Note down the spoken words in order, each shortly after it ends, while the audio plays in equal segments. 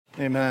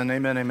Amen,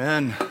 amen,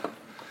 amen.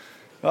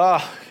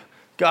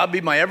 God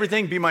be my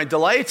everything, be my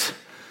delight.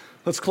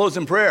 Let's close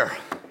in prayer.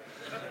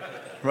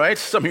 Right?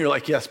 Some of you are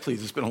like, yes,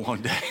 please, it's been a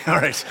long day. All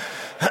right.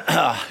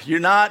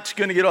 You're not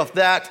going to get off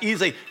that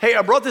easily. Hey,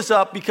 I brought this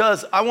up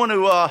because I want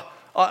to,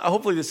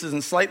 hopefully this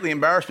isn't slightly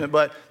embarrassment,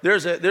 but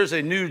there's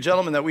a new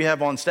gentleman that we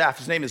have on staff.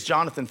 His name is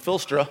Jonathan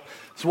Filstra.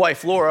 His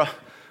wife, Laura.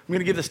 I'm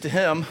going to give this to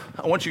him.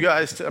 I want you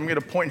guys to, I'm going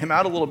to point him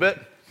out a little bit.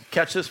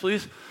 Catch this,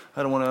 please.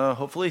 I don't want to,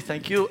 hopefully.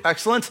 Thank you.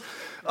 Excellent.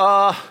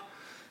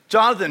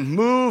 Jonathan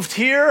moved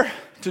here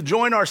to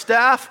join our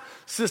staff,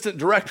 assistant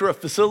director of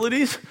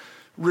facilities.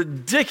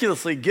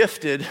 Ridiculously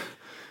gifted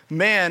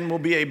man, will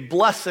be a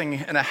blessing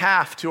and a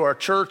half to our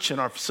church and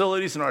our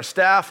facilities and our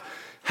staff.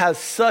 Has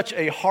such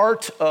a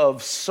heart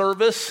of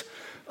service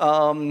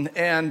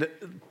and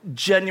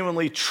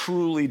genuinely,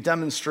 truly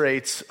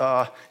demonstrates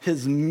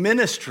his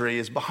ministry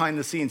is behind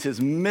the scenes. His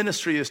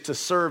ministry is to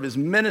serve. His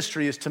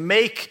ministry is to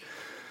make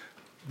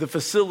the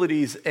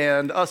facilities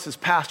and us as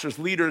pastors,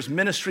 leaders,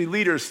 ministry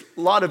leaders,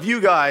 a lot of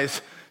you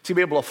guys, to be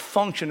able to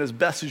function as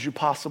best as you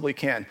possibly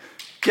can.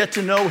 Get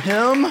to know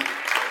him.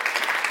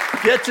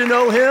 Get to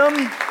know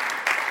him.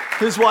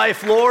 His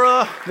wife,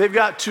 Laura, they've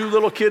got 2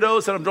 little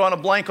kiddos, and I'm drawing a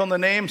blank on the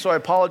name, so I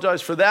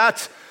apologize for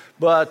that.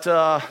 But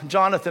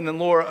Jonathan and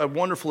Laura, a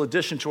wonderful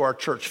addition to our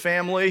church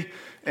family.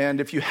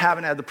 And if you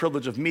haven't had the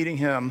privilege of meeting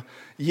him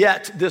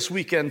yet this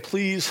weekend,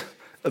 please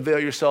avail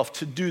yourself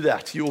to do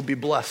that. You will be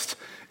blessed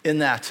in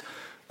that.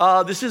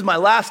 This is my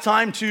last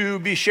time to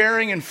be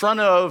sharing in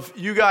front of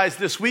you guys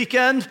this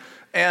weekend,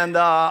 and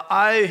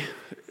I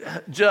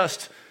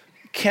just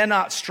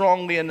cannot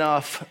strongly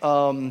enough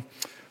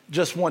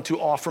just want to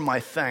offer my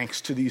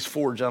thanks to these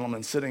 4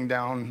 gentlemen sitting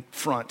down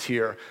front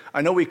here.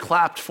 I know we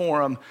clapped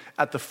for them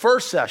at the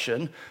first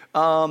session,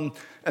 and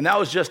that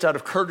was just out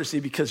of courtesy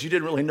because you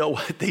didn't really know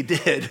what they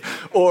did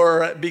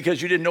or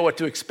because you didn't know what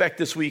to expect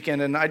this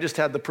weekend, and I just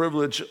had the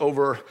privilege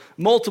over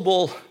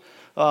multiple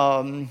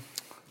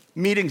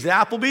meetings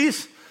at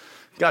Applebee's.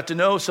 Got to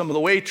know some of the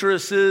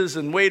waitresses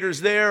and waiters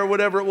there,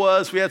 whatever it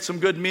was. We had some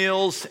good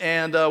meals,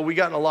 and we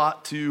got a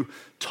lot to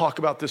talk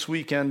about this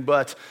weekend.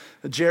 But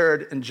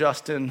Jared and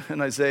Justin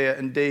and Isaiah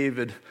and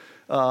Dave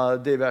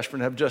Ashburn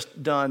have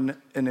just done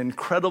an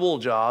incredible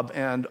job,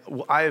 and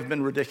I have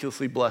been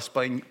ridiculously blessed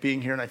by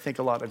being here, and I think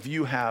a lot of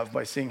you have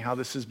by seeing how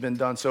this has been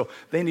done. So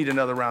they need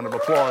another round of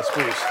applause,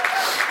 please.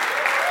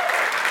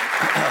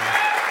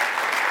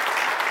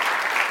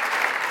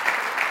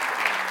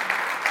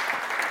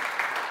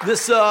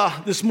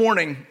 This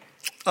morning,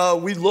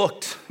 we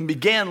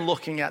began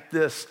looking at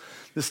this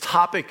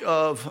topic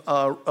of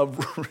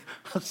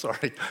I'm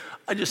sorry,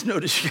 I just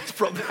noticed you guys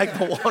brought back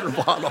the water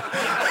bottle.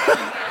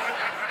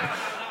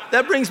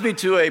 That brings me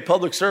to a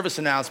public service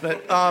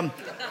announcement.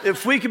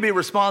 If we could be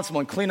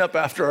responsible and clean up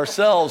after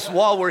ourselves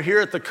while we're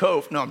here at the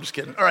Cove. No, I'm just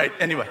kidding. All right,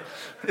 anyway.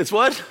 It's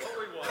what?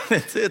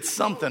 It's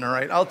something, all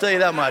right? I'll tell you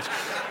that much.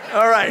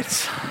 All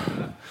right.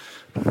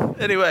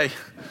 Anyway,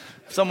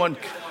 someone...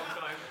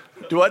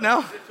 Do what now?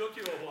 It took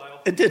you a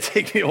while. It did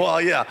take me a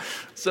while, yeah.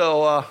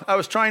 So I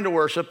was trying to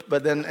worship,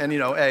 but then,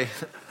 hey.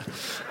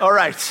 All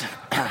right.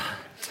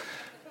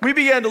 We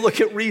began to look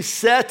at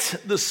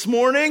reset this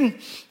morning,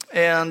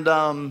 and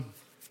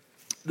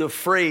the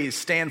phrase,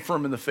 stand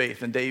firm in the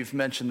faith, and Dave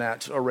mentioned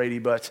that already,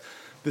 but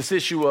this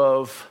issue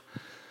of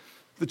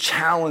the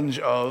challenge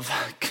of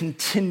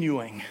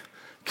continue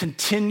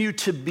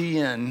to be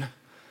in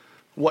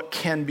what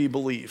can be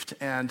believed.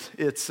 And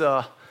it's...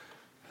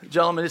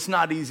 Gentlemen, it's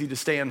not easy to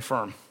stand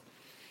firm.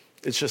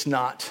 It's just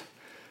not.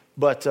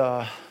 But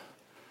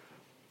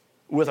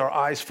with our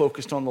eyes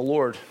focused on the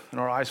Lord and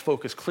our eyes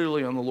focused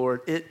clearly on the Lord,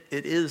 it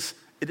is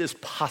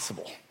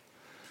possible.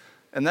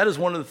 And that is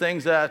one of the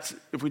things that,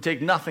 if we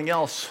take nothing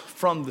else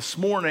from this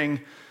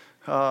morning,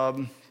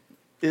 in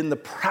the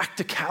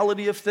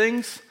practicality of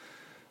things,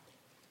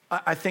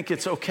 I think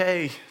it's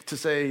okay to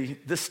say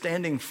this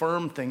standing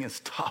firm thing is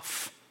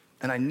tough,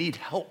 and I need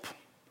help.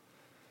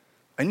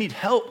 I need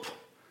help.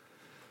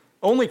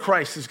 Only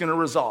Christ is going to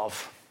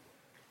resolve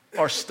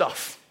our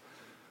stuff.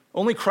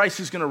 Only Christ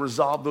is going to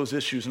resolve those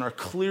issues and are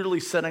clearly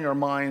setting our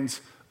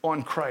minds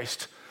on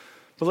Christ.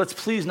 But let's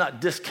please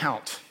not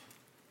discount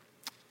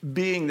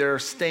being there,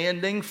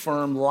 standing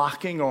firm,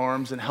 locking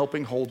arms, and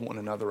helping hold one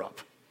another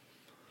up.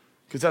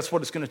 Because that's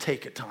what it's going to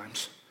take at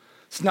times.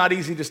 It's not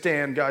easy to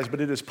stand, guys, but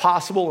it is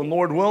possible. And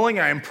Lord willing,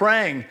 I am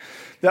praying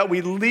that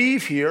we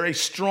leave here a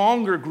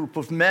stronger group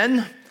of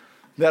men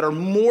that are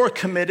more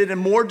committed and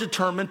more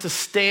determined to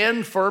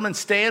stand firm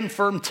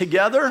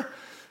together.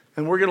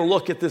 And we're going to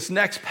look at this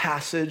next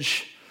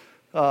passage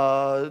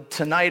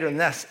tonight, or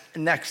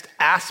next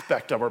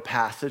aspect of our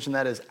passage, and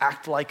that is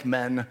act like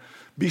men,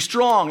 be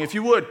strong. If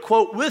you would,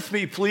 quote with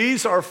me,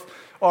 please,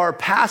 our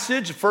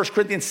passage, 1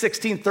 Corinthians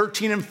 16,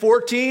 13, and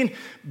 14.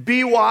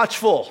 Be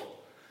watchful,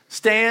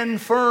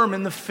 stand firm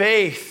in the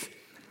faith,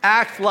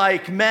 act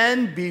like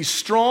men, be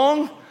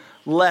strong.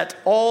 Let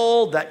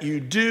all that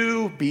you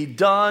do be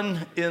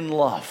done in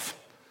love.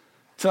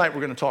 Tonight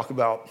we're going to talk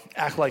about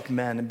act like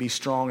men and be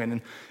strong.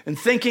 And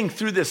thinking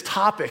through this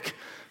topic,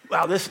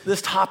 wow,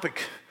 this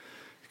topic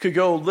could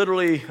go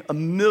literally a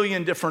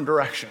million different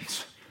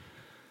directions.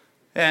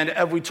 And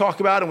as we talk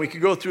about, and we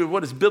could go through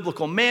what does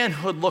biblical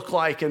manhood look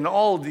like and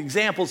all of the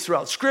examples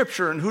throughout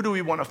Scripture and who do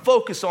we want to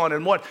focus on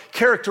and what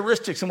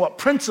characteristics and what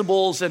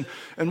principles and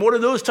what are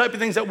those type of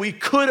things that we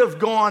could have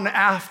gone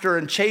after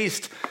and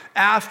chased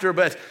after,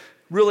 but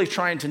really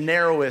trying to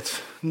narrow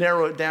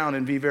it down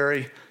and be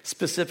very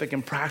specific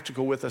and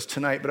practical with us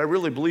tonight. But I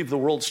really believe the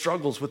world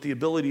struggles with the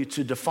ability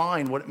to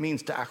define what it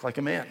means to act like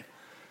a man.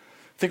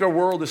 I think our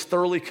world is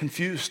thoroughly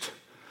confused.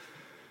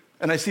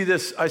 And I see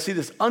this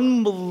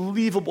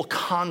unbelievable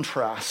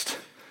contrast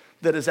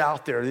that is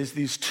out there.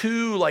 These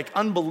two like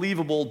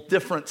unbelievable,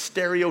 different,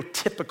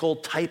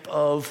 stereotypical type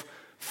of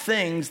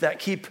things that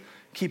keep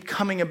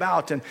coming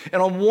about. And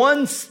on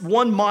one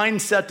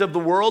mindset of the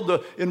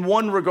world, in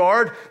one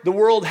regard, the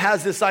world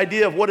has this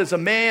idea of what is a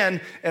man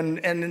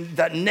and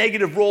that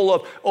negative role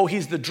of, oh,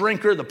 he's the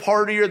drinker, the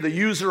partier, the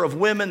user of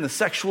women, the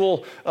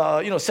sexually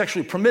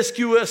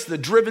promiscuous, the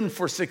driven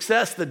for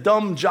success, the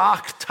dumb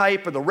jock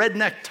type or the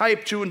redneck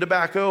type, chewing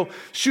tobacco,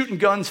 shooting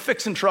guns,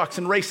 fixing trucks,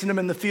 and racing them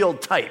in the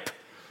field type.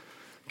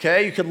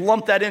 Okay, you could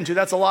lump that into,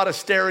 that's a lot of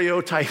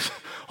stereotypes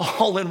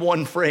all in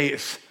one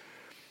phrase.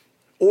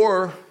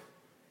 Or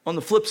on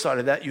the flip side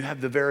of that, you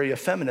have the very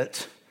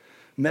effeminate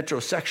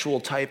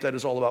metrosexual type that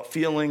is all about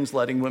feelings,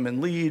 letting women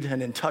lead,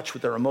 and in touch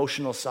with their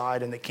emotional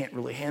side, and they can't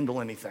really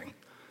handle anything.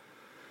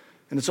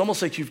 And it's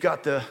almost like you've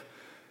got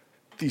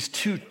these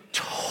two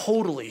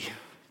totally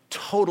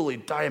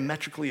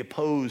diametrically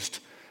opposed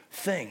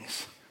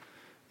things.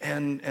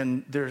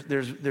 And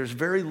there's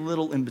very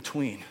little in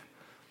between.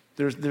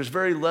 There's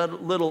very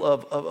little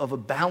of a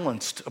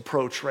balanced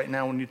approach right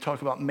now when you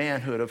talk about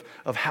manhood,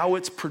 of how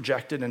it's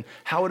projected and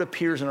how it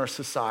appears in our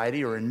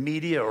society or in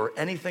media or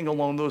anything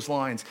along those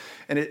lines.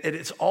 And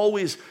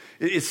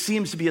it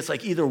seems to be, it's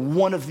like either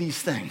one of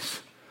these things.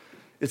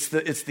 It's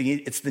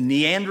the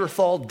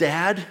Neanderthal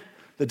dad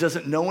that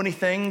doesn't know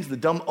anything, the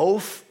dumb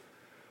oaf,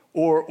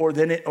 or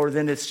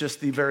then it's just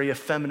the very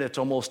effeminate,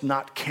 almost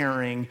not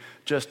caring,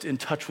 just in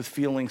touch with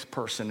feelings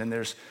person. And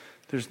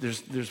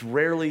there's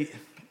rarely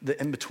the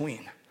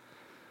in-between.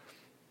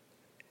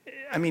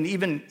 I mean,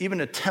 even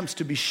attempts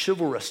to be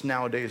chivalrous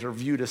nowadays are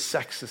viewed as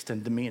sexist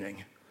and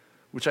demeaning,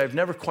 which I've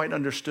never quite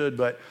understood,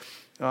 but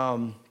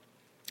I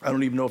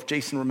don't even know if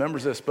Jason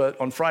remembers this, but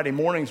on Friday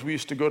mornings we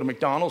used to go to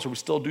McDonald's, or we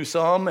still do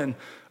some, and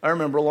I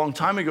remember a long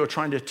time ago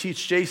trying to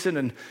teach Jason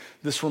and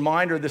this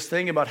reminder, this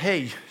thing about,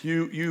 hey,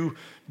 you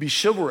be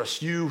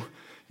chivalrous, you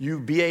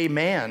be a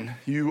man,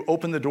 you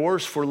open the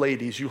doors for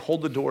ladies, you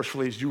hold the doors for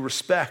ladies, you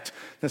respect.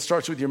 And it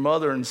starts with your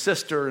mother and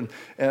sister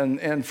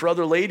and for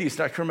other ladies.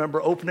 I can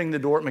remember opening the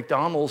door at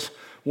McDonald's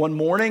one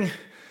morning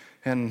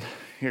and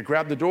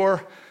grab the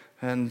door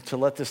and to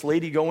let this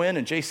lady go in,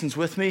 and Jason's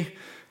with me,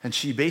 and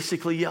she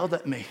basically yelled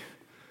at me,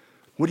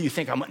 "What do you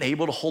think, I'm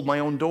unable to hold my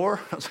own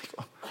door?" I was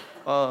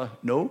like,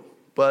 no,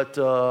 but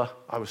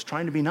I was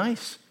trying to be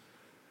nice.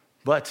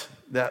 But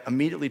that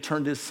immediately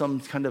turned into some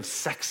kind of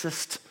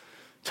sexist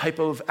type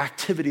of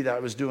activity that I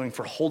was doing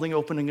for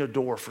opening a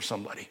door for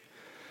somebody.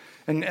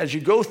 And as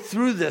you go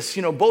through this,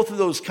 both of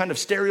those kind of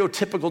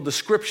stereotypical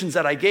descriptions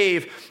that I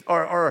gave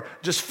are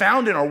just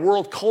found in our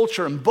world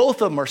culture, and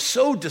both of them are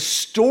so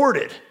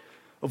distorted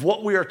of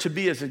what we are to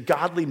be as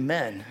godly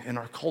men in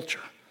our culture.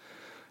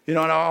 And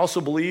I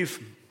also believe,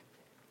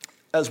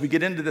 as we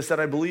get into this, that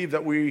I believe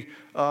that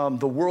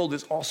the world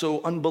is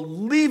also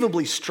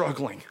unbelievably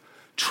struggling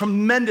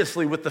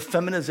tremendously with the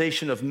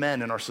feminization of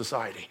men in our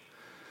society.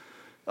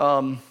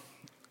 I'm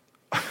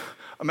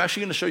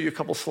actually going to show you a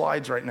couple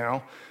slides right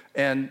now,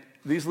 and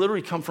these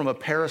literally come from a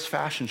Paris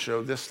fashion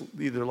show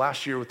either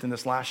last year, within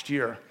this last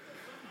year.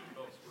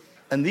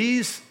 And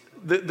these,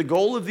 the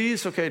goal of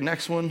these, okay,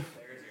 next one,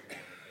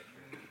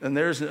 and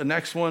there's the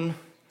next one,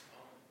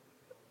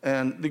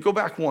 and go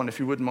back one if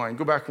you wouldn't mind,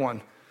 go back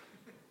one.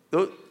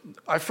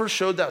 I first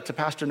showed that to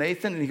Pastor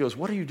Nathan, and he goes,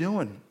 "What are you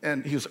doing?"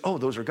 And he goes, "Oh,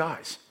 those are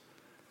guys."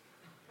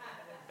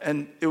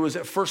 And it was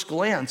at first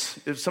glance,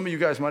 if some of you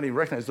guys might even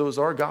recognize, those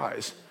are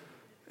guys.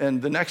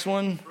 And the next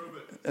one,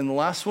 and the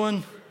last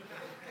one,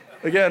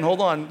 again, hold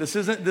on. This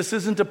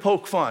isn't to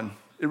poke fun.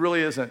 It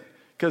really isn't.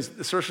 Because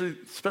especially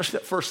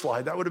that first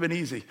slide, that would have been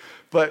easy.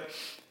 But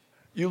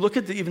you look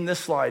at even this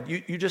slide,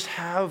 you just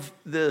have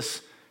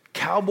this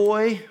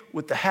cowboy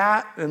with the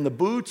hat and the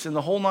boots and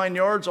the whole 9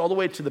 yards, all the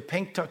way to the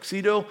pink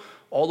tuxedo,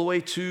 all the way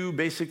to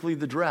basically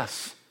the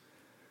dress.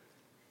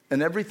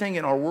 And everything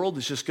in our world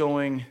is just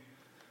going,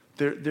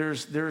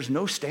 there's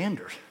no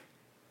standard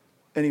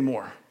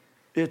anymore.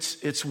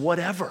 It's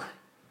whatever.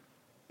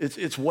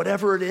 It's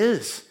whatever it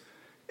is.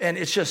 And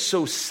it's just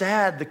so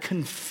sad, the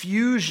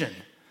confusion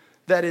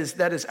that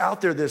is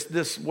out there,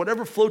 this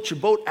whatever floats your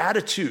boat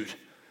attitude.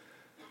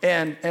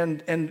 And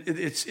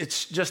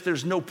it's just,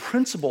 there's no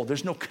principle,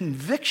 there's no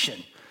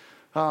conviction.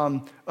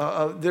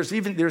 There's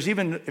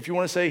even, if you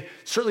want to say,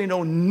 certainly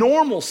no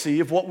normalcy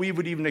of what we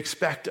would even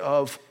expect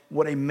of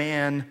what a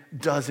man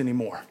does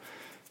anymore.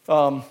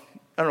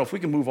 I don't know if we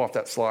can move off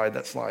that slide.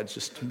 That slide's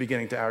just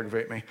beginning to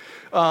aggravate me.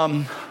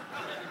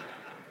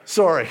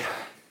 Sorry.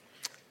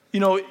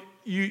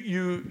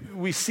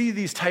 we see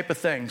these type of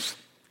things,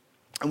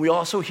 and we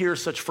also hear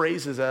such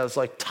phrases as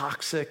like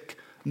toxic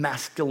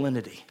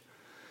masculinity.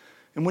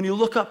 And when you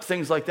look up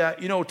things like that,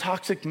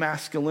 toxic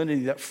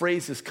masculinity, that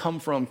phrase has come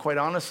from, quite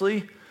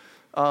honestly,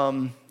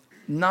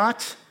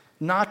 not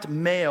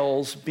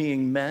males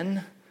being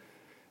men.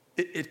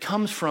 It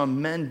comes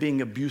from men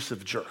being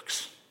abusive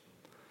jerks.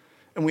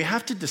 And we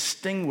have to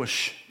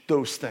distinguish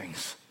those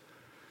things.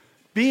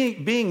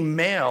 Being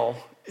male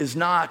is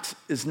not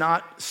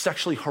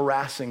sexually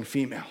harassing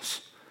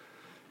females.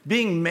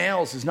 Being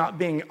males is not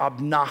being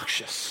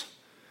obnoxious.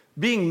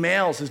 Being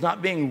males is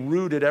not being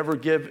rude at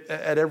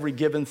every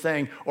given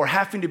thing or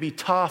having to be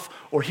tough.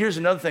 Or here's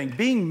another thing.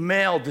 Being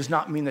male does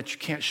not mean that you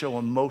can't show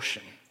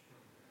emotion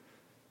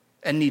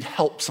and need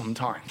help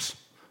sometimes.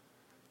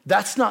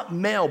 That's not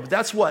male, but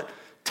that's what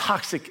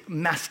toxic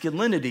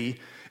masculinity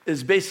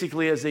is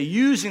basically. As they're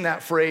using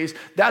that phrase,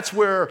 that's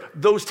where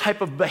those type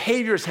of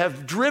behaviors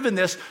have driven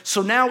this.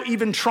 So now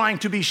even trying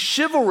to be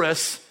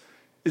chivalrous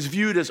is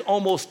viewed as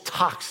almost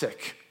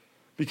toxic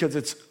because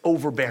it's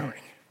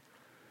overbearing.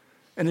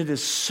 And it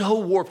is so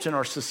warped in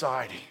our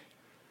society.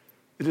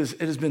 It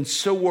has been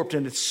so warped,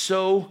 and it's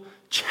so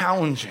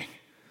challenging.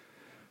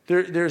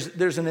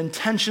 There's an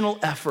intentional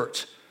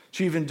effort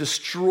to even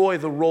destroy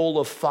the role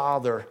of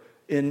father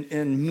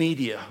in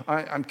media.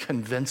 I'm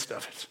convinced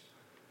of it.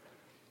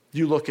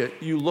 You look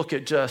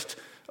at just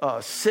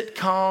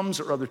sitcoms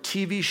or other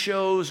TV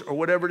shows or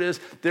whatever it is.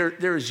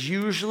 There's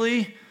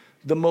usually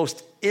the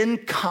most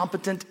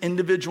incompetent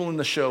individual in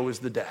the show is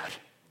the dad,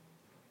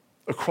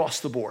 across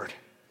the board.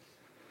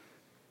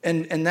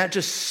 And that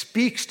just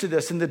speaks to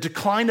this and the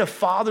decline of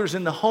fathers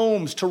in the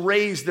homes to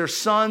raise their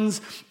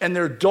sons and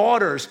their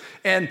daughters.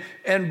 And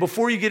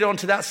before you get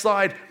onto that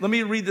slide, let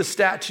me read the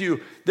stat to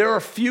you. There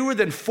are fewer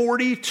than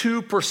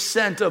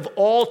 42% of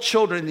all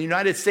children in the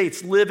United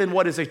States live in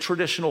what is a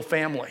traditional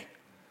family.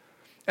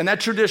 And that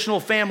traditional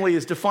family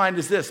is defined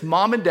as this: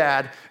 mom and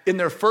dad in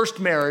their first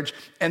marriage,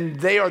 and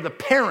they are the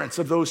parents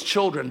of those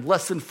children.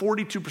 Less than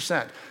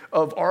 42%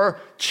 of our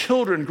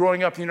children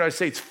growing up in the United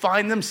States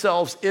find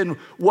themselves in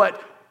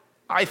what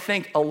I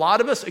think a lot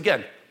of us,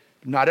 again,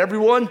 not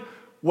everyone,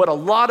 what a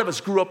lot of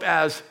us grew up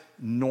as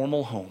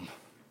normal home.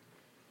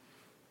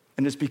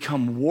 And it's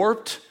become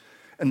warped,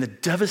 and the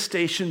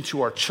devastation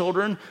to our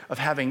children of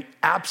having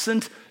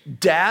absent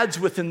dads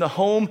within the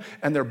home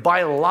and their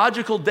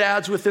biological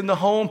dads within the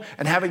home,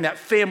 and having that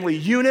family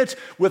unit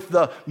with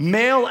the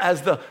male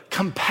as the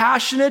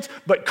compassionate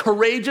but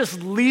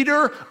courageous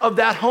leader of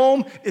that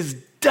home is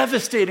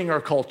devastating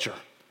our culture.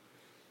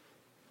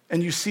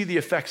 And you see the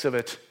effects of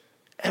it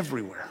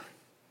everywhere.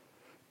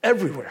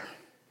 Everywhere.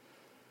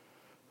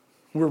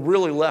 We're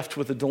really left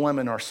with a dilemma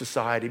in our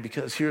society,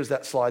 because here's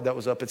that slide that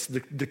was up. It's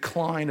the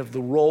decline of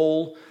the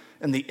role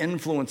and the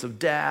influence of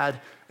dad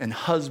and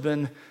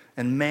husband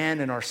and man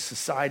in our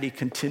society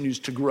continues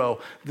to grow.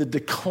 The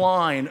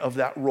decline of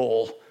that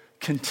role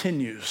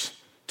continues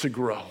to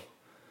grow.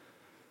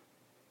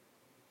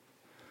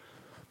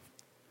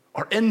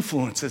 Our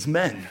influence as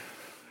men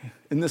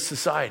in this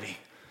society,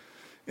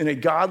 in a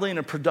godly and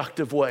a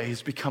productive way,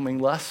 is becoming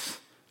less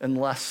and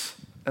less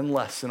and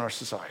less in our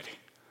society.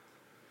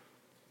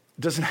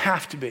 It doesn't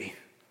have to be.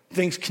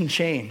 Things can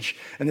change.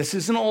 And this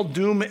isn't all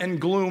doom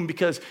and gloom,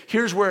 because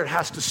here's where it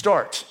has to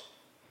start.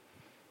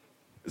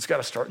 It's got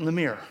to start in the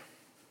mirror.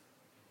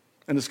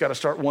 And it's got to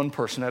start one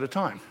person at a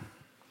time.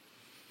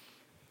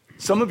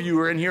 Some of you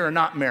are in here are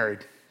not married.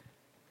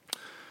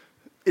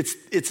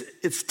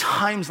 It's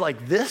times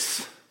like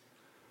this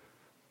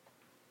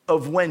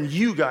of when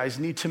you guys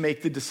need to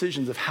make the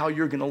decisions of how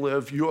you're going to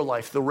live your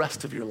life the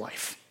rest of your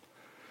life.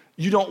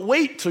 You don't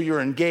wait till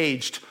you're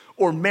engaged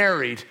or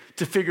married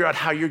to figure out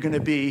how you're going to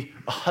be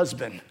a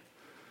husband.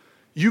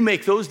 You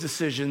make those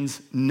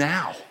decisions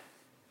now.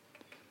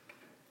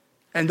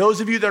 And those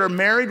of you that are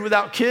married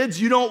without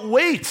kids, you don't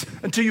wait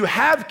until you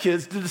have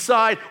kids to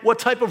decide what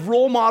type of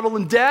role model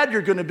and dad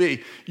you're going to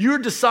be. You're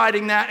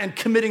deciding that and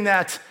committing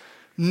that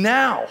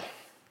now.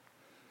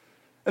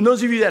 And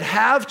those of you that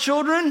have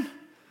children,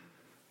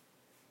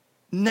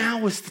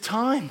 now is the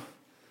time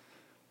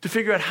to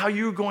figure out how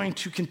you're going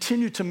to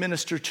continue to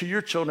minister to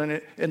your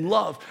children in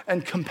love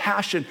and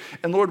compassion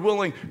and, Lord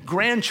willing,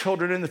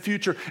 grandchildren in the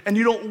future. And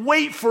you don't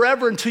wait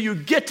forever until you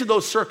get to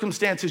those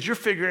circumstances. You're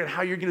figuring out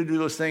how you're going to do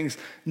those things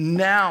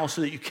now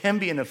so that you can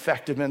be an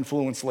effective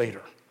influence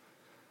later.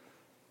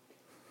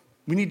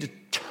 We need to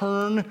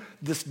turn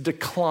this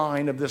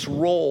decline of this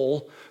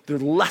role, the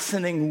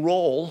lessening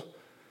role,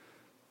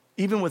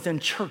 even within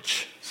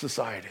church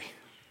society.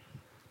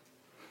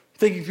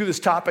 Thinking through this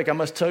topic, I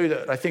must tell you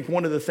that I think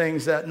one of the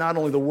things that not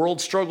only the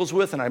world struggles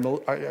with, and I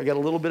got a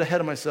little bit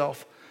ahead of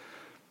myself,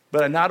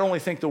 but I not only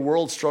think the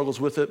world struggles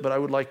with it, but I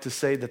would like to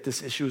say that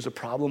this issue is a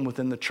problem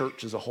within the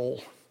church as a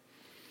whole.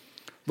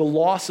 The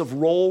loss of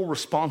role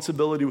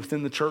responsibility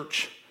within the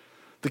church,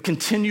 the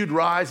continued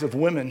rise of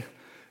women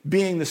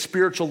being the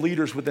spiritual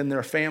leaders within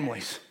their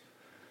families,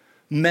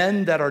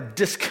 men that are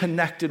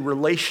disconnected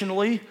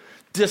relationally,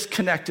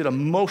 disconnected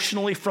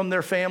emotionally from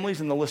their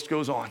families, and the list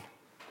goes on.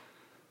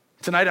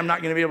 Tonight, I'm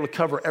not going to be able to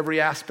cover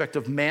every aspect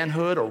of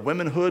manhood or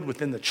womanhood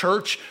within the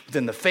church,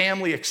 within the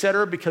family,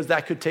 etc., because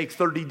that could take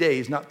 30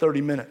 days, not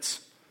 30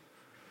 minutes.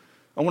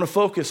 I want to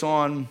focus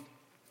on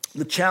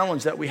the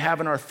challenge that we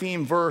have in our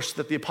theme verse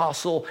that the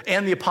apostle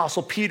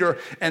Peter,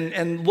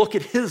 and look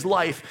at his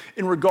life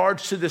in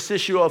regards to this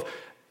issue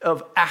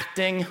of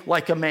acting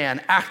like a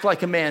man. Act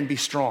like a man, be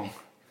strong.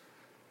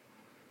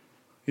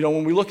 You know,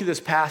 when we look at this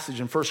passage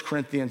in 1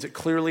 Corinthians, it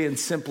clearly and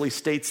simply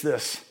states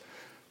this: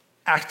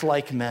 act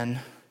like men,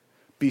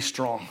 be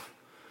strong.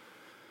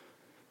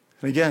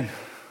 And again,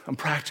 I'm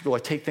practical. I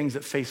take things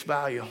at face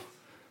value.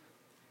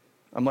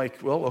 I'm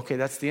like, well, okay,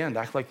 that's the end.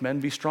 Act like men,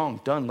 be strong.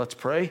 Done. Let's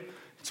pray.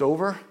 It's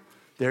over.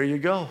 There you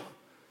go.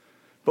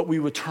 But we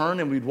would turn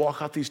and we'd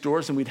walk out these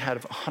doors and we'd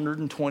have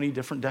 120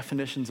 different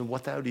definitions of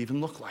what that would even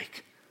look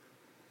like.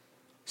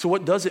 So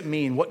what does it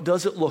mean? What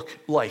does it look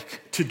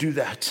like to do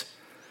that?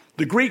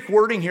 The Greek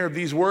wording here of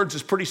these words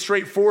is pretty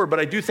straightforward, but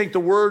I do think the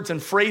words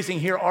and phrasing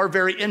here are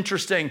very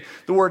interesting.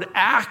 The word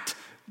act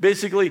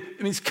basically,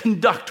 it means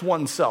conduct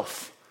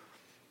oneself.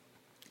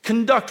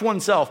 Conduct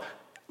oneself.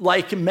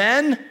 Like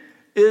men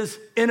is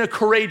in a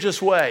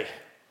courageous way.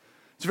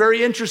 It's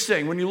very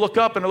interesting. When you look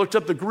up, and I looked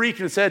up the Greek,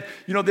 and it said,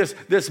 you know,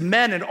 this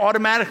men, and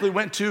automatically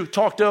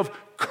talked of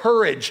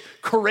courage,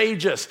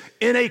 courageous,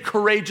 in a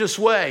courageous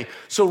way.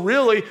 So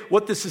really,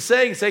 what this is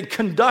saying,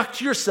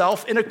 conduct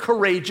yourself in a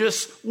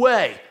courageous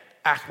way.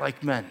 Act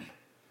like men.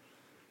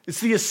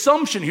 It's the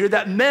assumption here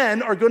that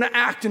men are going to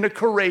act in a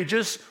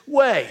courageous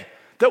way,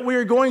 that we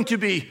are going to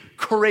be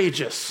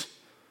courageous.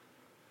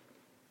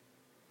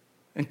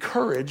 And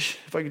courage,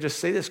 if I could just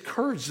say this,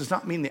 courage does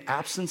not mean the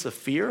absence of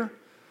fear.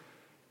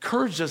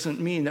 Courage doesn't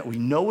mean that we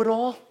know it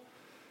all.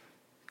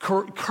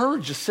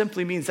 Courage just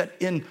simply means that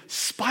in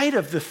spite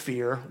of the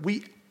fear,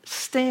 we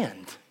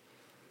stand.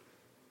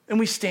 And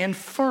we stand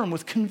firm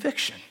with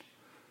conviction.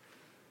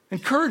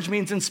 And courage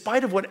means in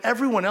spite of what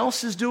everyone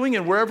else is doing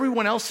and where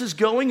everyone else is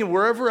going and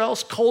wherever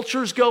else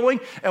culture's going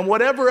and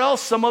whatever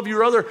else some of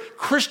your other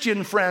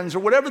Christian friends or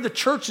whatever the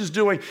church is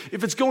doing,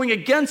 if it's going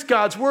against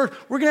God's word,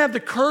 we're going to have the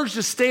courage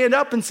to stand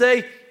up and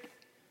say,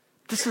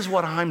 this is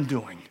what I'm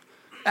doing.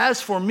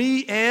 As for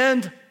me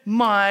and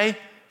my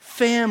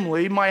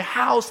family, my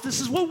house,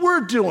 this is what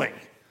we're doing.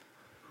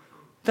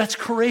 That's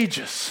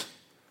courageous.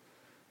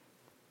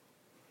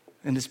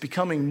 And it's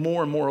becoming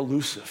more and more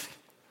elusive.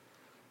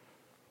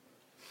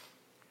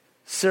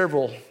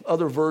 Several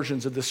other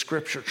versions of the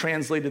scripture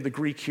translated the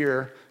Greek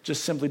here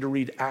just simply to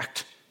read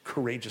act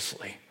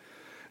courageously.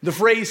 The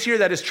phrase here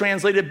that is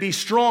translated be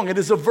strong, it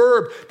is a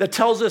verb that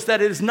tells us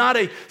that it is not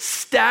a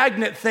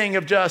stagnant thing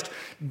of just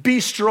be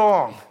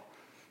strong,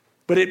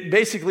 but it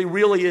basically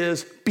really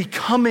is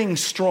becoming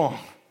strong.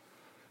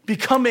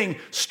 Becoming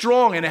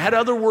strong, and it had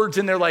other words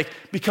in there like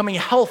becoming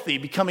healthy,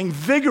 becoming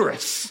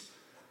vigorous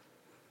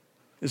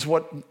is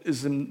what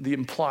is in the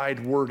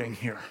implied wording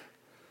here.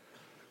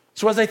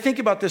 So as I think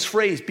about this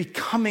phrase,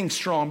 becoming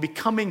strong,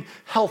 becoming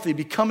healthy,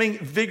 becoming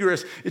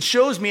vigorous, it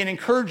shows me and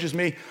encourages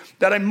me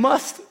that I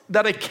must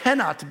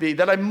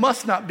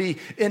not be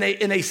in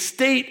a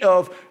state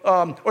of,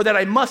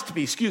 I must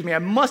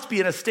be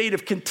in a state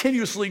of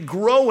continuously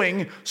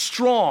growing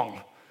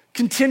strong,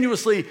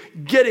 continuously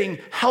getting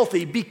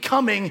healthy,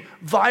 becoming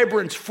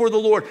vibrant for the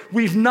Lord.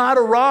 We've not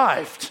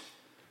arrived.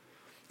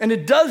 And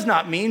it does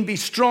not mean be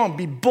strong,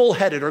 be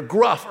bullheaded or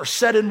gruff or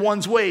set in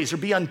one's ways or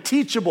be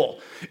unteachable.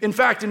 In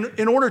fact,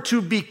 in order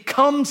to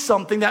become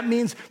something, that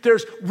means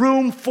there's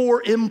room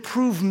for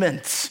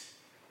improvement.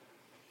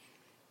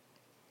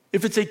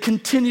 If it's a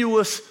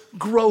continuous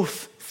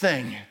growth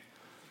thing,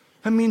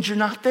 that means you're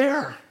not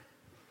there.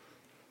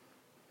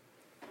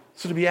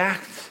 So do we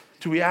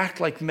act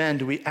like men?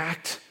 Do we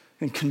act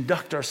and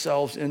conduct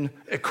ourselves in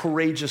a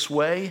courageous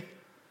way?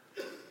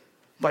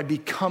 By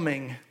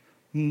becoming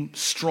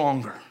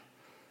stronger.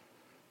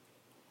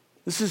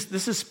 This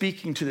is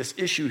speaking to this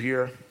issue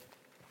here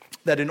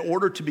that in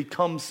order to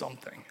become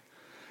something,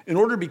 in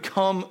order to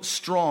become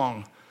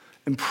strong,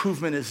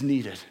 improvement is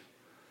needed.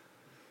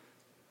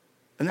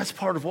 And that's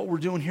part of what we're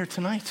doing here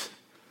tonight.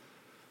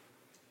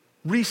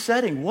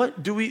 Resetting.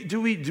 What do we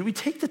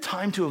take the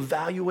time to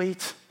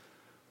evaluate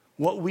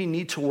what we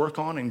need to work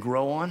on and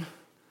grow on?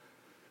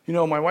 You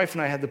know, my wife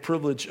and I had the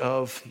privilege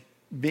of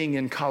being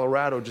in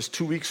Colorado just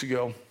 2 weeks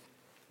ago.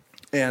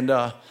 And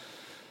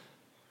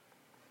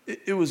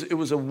it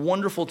was a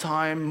wonderful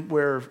time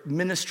where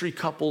ministry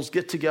couples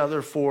get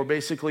together for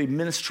basically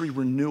ministry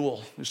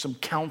renewal. There's some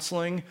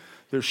counseling,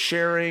 there's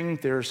sharing,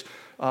 there's,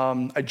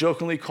 I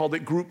jokingly called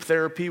it group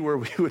therapy, where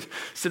we would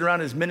sit around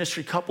as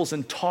ministry couples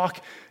and talk.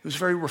 It was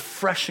very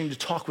refreshing to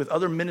talk with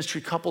other ministry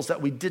couples that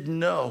we didn't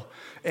know.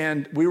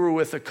 And we were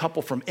with a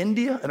couple from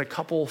India and a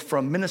couple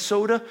from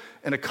Minnesota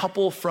and a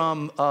couple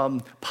from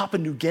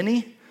Papua New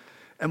Guinea.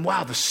 And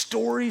wow, the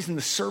stories and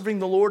the serving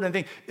the Lord, I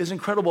think, is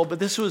incredible. But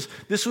this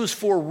was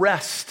for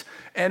rest.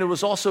 And it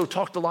was also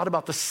talked a lot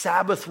about the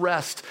Sabbath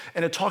rest.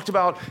 And it talked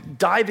about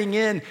diving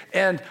in.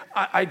 And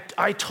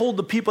I told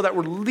the people that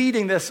were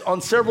leading this on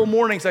several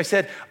mornings, I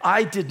said,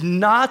 I did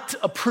not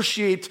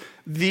appreciate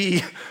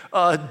the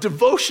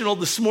devotional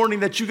this morning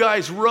that you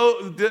guys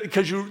wrote,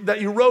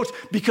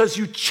 because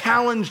you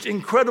challenged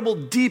incredible,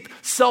 deep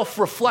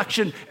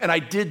self-reflection, and I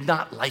did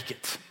not like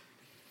it.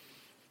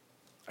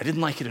 I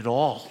didn't like it at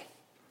all,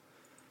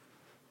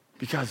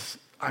 because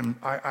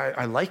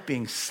I like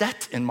being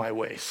set in my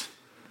ways.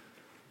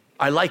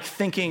 I like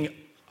thinking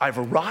I've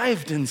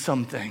arrived in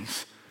some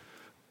things.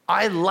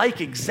 I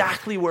like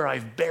exactly where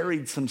I've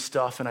buried some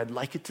stuff, and I'd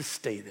like it to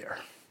stay there.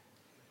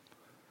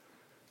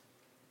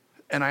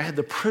 And I had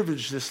the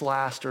privilege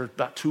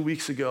about 2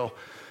 weeks ago,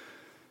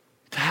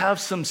 to have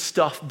some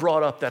stuff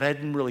brought up that I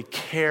didn't really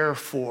care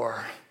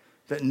for,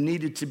 that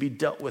needed to be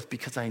dealt with,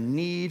 because I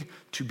need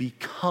to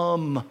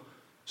become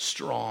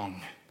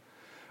strong.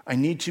 I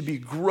need to be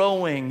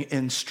growing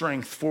in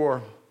strength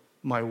for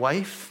my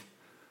wife,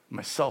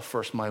 myself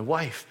first, my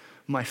wife,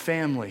 my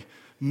family,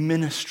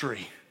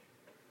 ministry.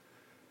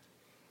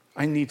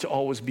 I need to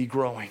always be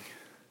growing.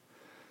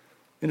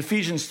 In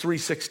Ephesians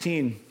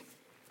 3:16,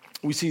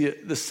 we see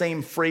the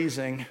same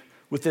phrasing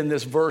within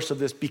this verse of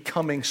this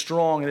becoming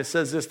strong. And it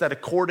says this, that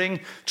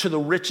according to the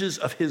riches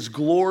of his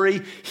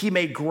glory, he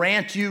may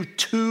grant you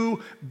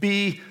to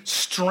be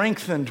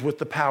strengthened with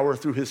the power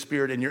through his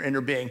Spirit in your inner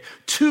being.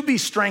 To be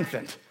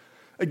strengthened.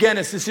 Again,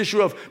 it's this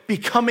issue of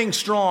becoming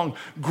strong,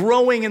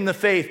 growing in the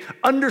faith,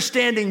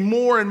 understanding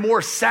more and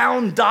more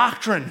sound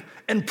doctrine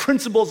and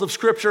principles of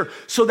Scripture,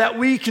 so that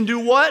we can do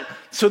what?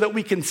 So that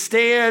we can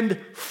stand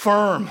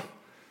firm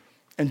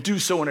and do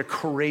so in a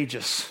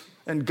courageous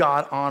and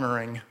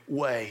God-honoring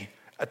way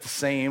at the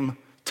same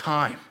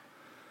time.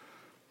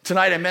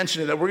 Tonight I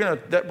mentioned it, that we're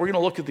gonna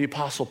look at the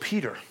Apostle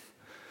Peter.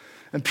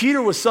 And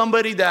Peter was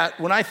somebody that,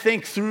 when I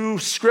think through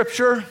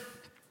Scripture,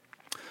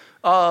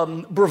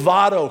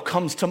 bravado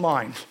comes to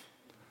mind.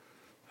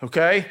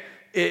 Okay?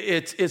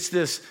 It's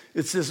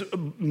this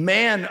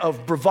man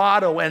of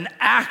bravado and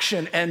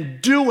action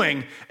and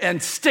doing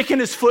and sticking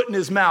his foot in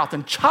his mouth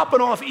and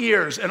chopping off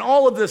ears and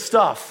all of this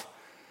stuff.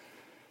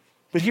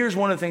 But here's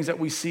one of the things that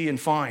we see and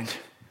find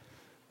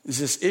is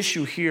this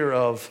issue here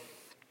of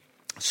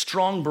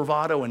strong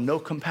bravado and no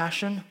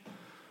compassion,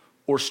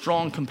 or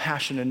strong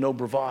compassion and no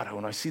bravado.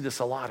 And I see this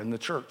a lot in the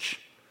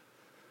church.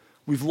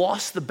 We've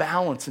lost the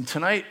balance, and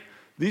tonight,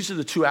 these are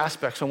the two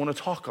aspects I want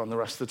to talk on the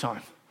rest of the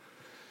time.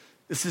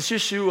 It's this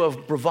issue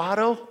of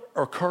bravado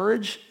or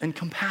courage and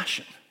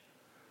compassion.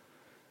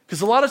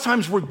 Because a lot of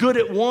times we're good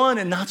at one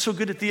and not so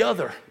good at the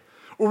other.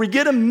 Or we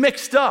get them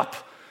mixed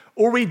up.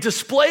 Or we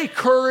display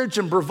courage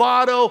and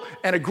bravado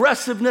and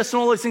aggressiveness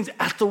and all these things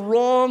at the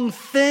wrong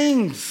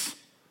things.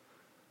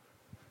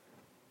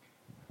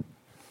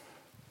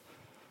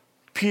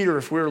 Peter,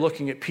 if we were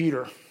looking at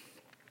Peter,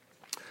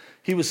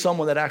 he was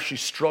someone that actually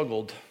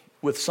struggled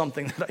with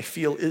something that I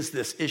feel is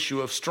this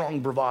issue of strong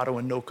bravado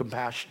and no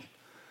compassion,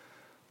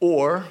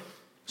 or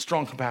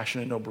strong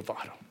compassion and no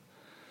bravado.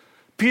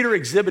 Peter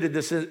exhibited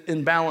this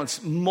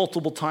imbalance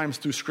multiple times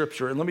through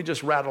Scripture, and let me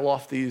just rattle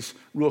off these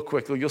real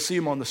quickly. You'll see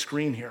them on the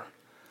screen here.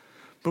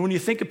 But when you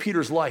think of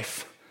Peter's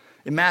life,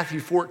 in Matthew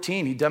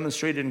 14, he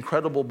demonstrated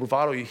incredible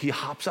bravado. He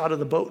hops out of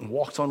the boat and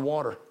walks on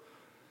water.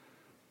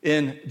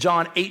 In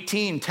John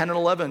 18, 10 and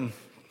 11,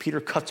 Peter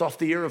cuts off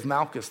the ear of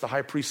Malchus, the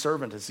high priest's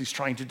servant, as he's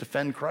trying to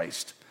defend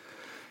Christ.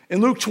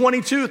 In Luke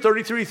 22,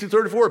 33 through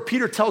 34,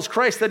 Peter tells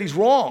Christ that he's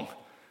wrong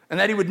and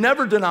that he would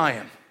never deny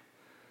him.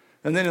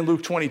 And then in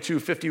Luke 22,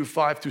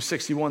 55 through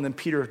 61, then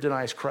Peter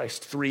denies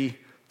Christ 3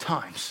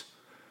 times.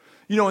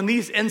 You know, in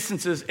these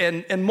instances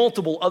and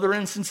multiple other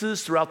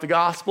instances throughout the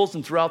Gospels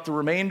and throughout the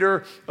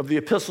remainder of the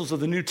epistles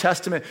of the New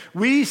Testament,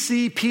 we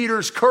see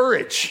Peter's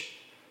courage.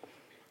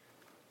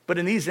 But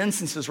in these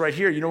instances right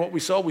here, you know what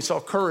we saw? We saw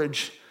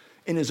courage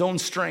in his own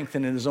strength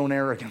and in his own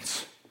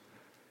arrogance.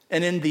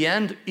 And in the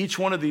end, each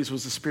one of these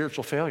was a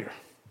spiritual failure.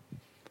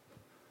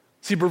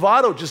 See,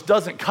 bravado just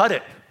doesn't cut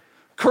it.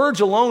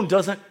 Courage alone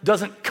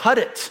doesn't cut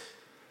it.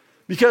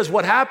 Because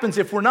what happens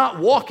if we're not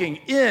walking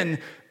in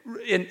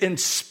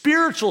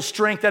spiritual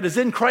strength that is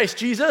in Christ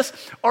Jesus,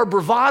 our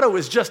bravado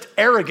is just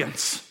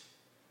arrogance.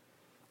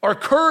 Our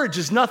courage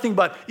is nothing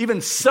but even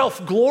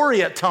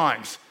self-glory at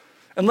times,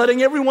 and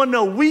letting everyone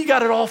know we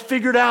got it all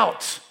figured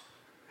out.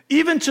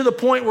 Even to the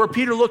point where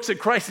Peter looks at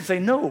Christ and say,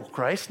 "No,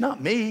 Christ,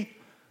 not me.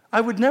 I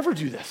would never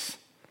do this.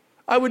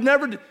 I would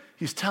never do."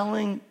 He's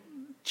telling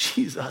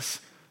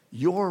Jesus,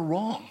 "You're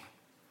wrong."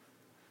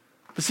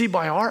 But see,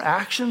 by our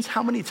actions,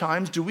 how many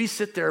times do we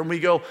sit there and we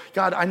go,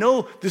 "God, I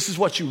know this is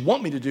what you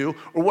want me to do,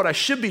 or what I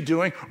should be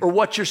doing, or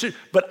what you're,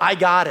 but I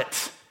got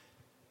it.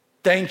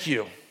 Thank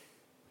you.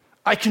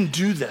 I can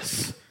do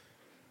this."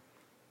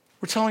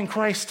 We're telling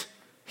Christ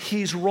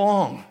he's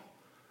wrong.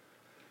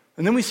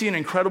 And then we see an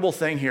incredible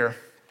thing here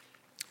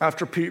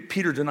after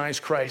Peter denies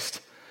Christ.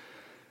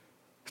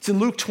 It's in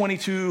Luke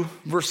 22,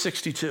 verse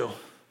 62.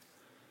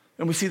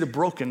 And we see the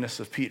brokenness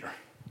of Peter.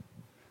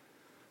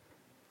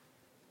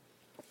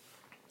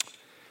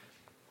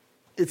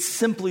 It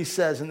simply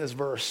says in this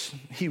verse,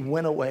 he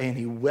went away and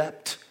he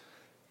wept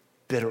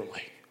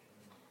bitterly.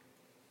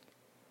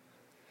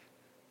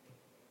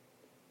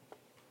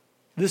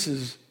 This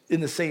is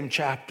in the same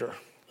chapter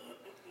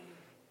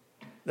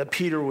that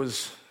Peter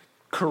was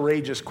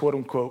courageous, quote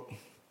unquote,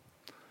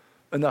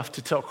 enough to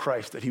tell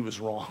Christ that he was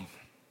wrong,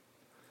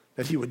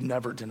 that he would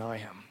never deny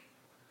him.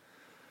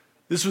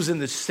 This was in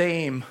the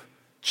same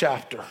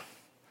chapter,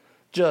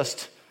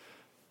 just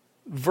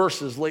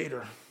verses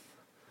later,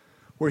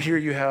 where here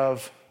you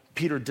have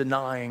Peter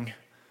denying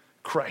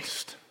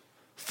Christ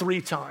 3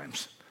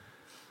 times.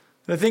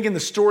 And I think in the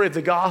story of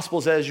the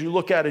Gospels, as you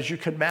look at it, as you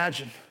can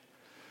imagine,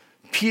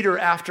 Peter,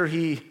 after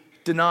he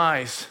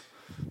denies,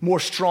 more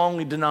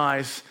strongly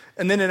denies,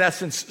 and then in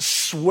essence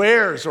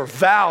swears or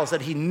vows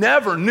that he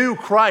never knew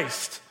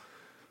Christ,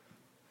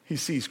 he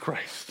sees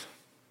Christ,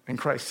 and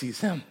Christ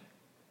sees him.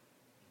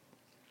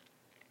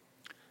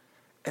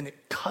 And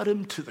it cut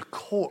him to the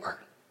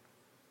core,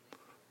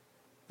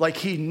 like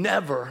he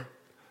never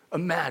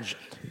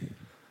imagined.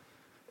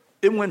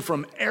 It went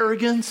from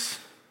arrogance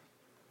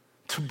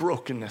to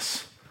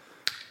brokenness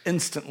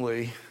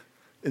instantly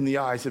in the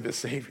eyes of his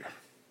Savior.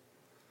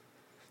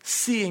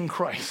 Seeing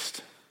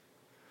Christ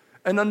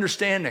and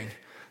understanding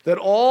that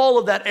all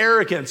of that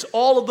arrogance,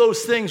 all of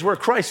those things where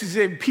Christ is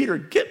saying, Peter,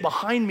 get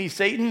behind me,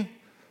 Satan.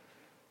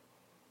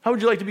 How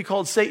would you like to be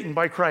called Satan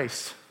by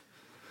Christ?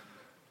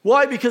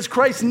 Why? Because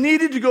Christ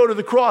needed to go to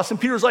the cross, and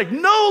Peter's like,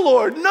 no,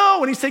 Lord, no.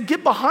 And he said,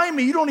 get behind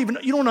me. You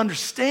don't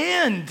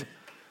understand.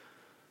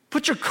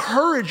 Put your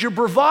courage, your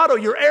bravado,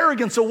 your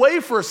arrogance away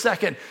for a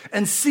second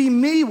and see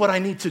me, what I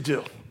need to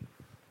do.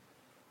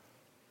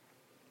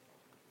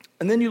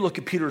 And then you look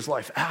at Peter's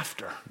life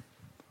after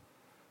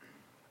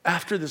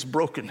this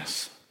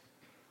brokenness,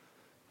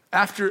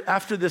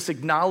 after this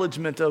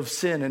acknowledgement of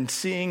sin and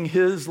seeing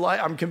his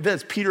life. I'm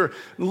convinced Peter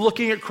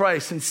looking at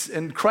Christ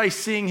and Christ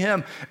seeing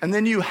him. And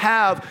then you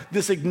have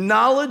this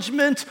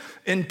acknowledgement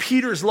in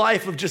Peter's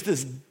life of just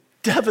this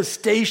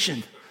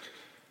devastation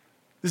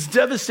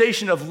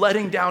of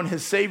letting down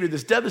his Savior,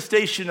 this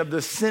devastation of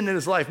the sin in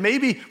his life.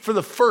 Maybe for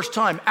the first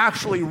time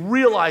actually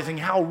realizing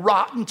how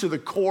rotten to the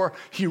core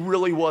he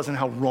really was and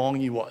how wrong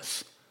he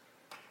was.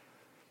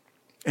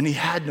 And he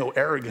had no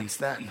arrogance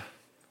then.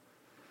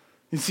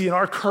 You see, in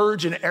our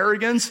courage and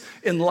arrogance,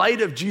 in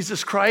light of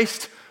Jesus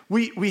Christ,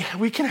 we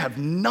can have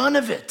none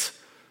of it.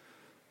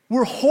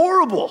 We're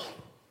horrible.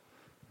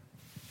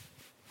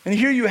 And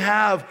here you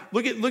have,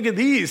 look at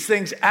these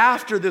things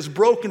after this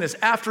brokenness,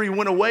 after he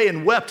went away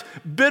and wept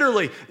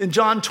bitterly in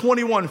John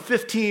 21,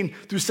 15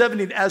 through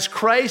 17. As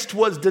Christ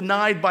was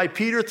denied by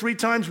Peter 3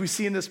 times, we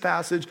see in this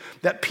passage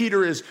that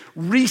Peter is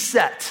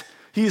reset.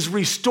 He is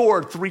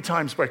restored 3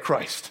 times by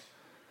Christ.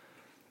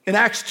 In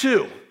Acts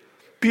 2,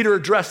 Peter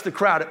addressed the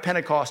crowd at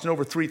Pentecost, and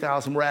over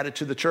 3,000 were added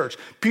to the church.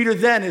 Peter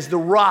then is the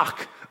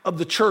rock of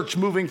the church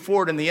moving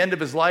forward. In the end of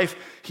his life,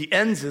 he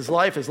ends his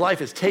life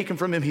is taken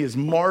from him. He is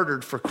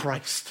martyred for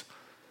Christ.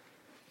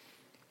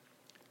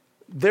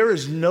 There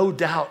is no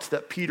doubt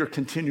that Peter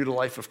continued a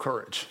life of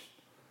courage,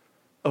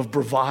 of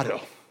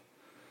bravado,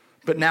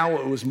 but now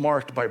it was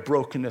marked by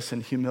brokenness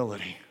and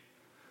humility.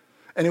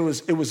 And it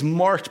was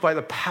marked by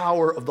the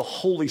power of the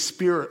Holy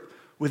Spirit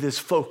with his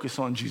focus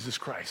on Jesus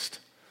Christ.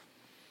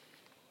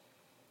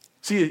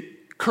 See,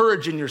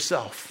 courage in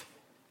yourself.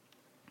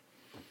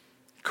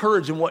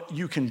 Courage in what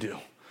you can do.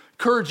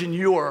 Courage in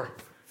your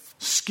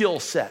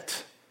skill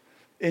set,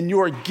 in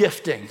your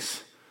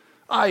giftings.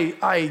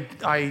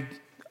 I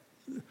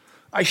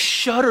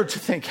shudder to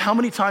think how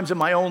many times in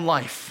my own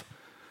life,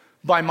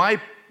 by my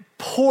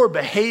poor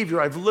behavior,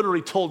 I've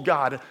literally told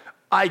God,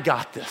 I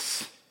got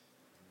this.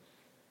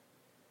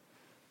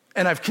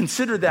 And I've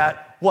considered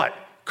that, what?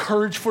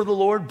 Courage for the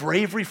Lord,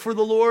 bravery for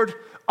the Lord,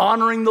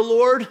 honoring the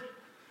Lord.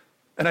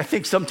 And I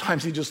think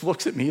sometimes he just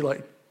looks at me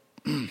like,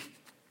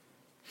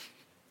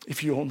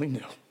 if you only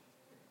knew.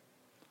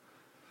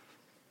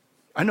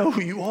 I know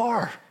who you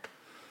are.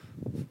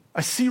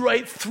 I see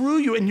right through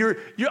you, and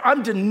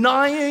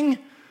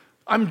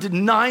I'm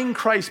denying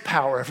Christ's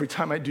power every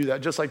time I do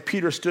that. Just like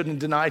Peter stood and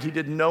denied he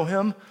didn't know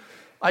him,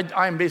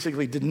 I'm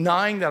basically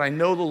denying that I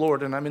know the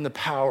Lord, and I'm in the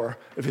power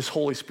of his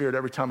Holy Spirit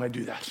every time I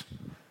do that.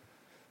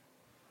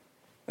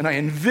 And I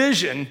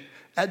envision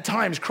at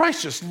times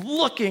Christ just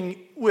looking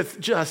with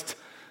just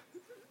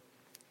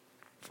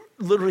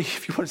literally,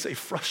 if you want to say,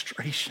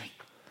 frustration.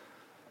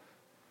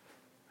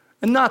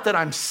 And not that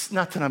I'm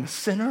a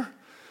sinner,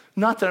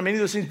 not that I'm any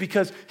of those things,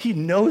 because he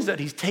knows that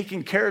he's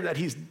taken care of that.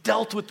 He's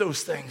dealt with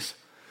those things.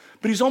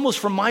 But he's almost,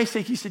 for my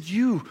sake, he said,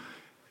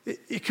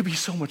 it could be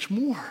so much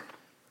more.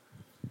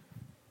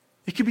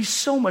 It could be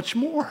so much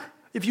more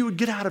if you would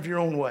get out of your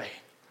own way.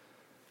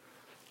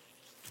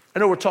 I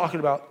know we're talking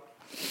about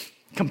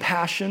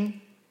compassion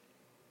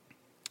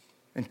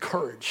and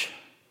courage.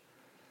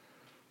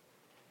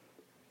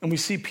 And we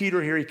see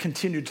Peter here, he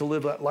continued to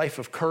live that life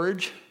of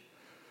courage,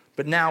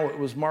 but now it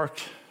was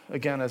marked,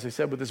 again, as I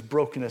said, with this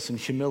brokenness and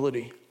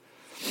humility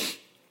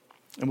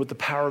and with the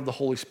power of the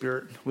Holy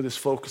Spirit, with his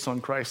focus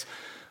on Christ.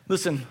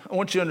 Listen, I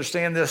want you to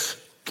understand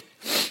this.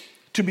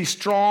 To be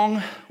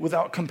strong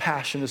without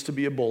compassion is to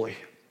be a bully.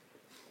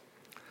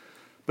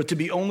 But to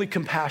be only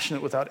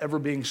compassionate without ever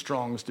being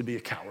strong is to be a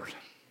coward.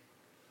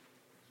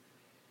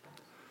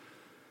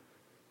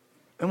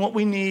 And what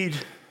we need,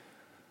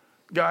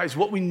 guys,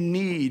 what we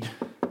need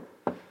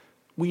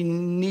we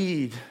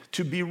need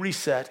to be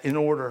reset in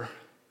order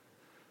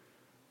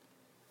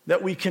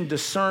that we can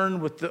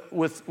discern with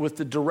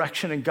the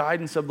direction and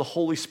guidance of the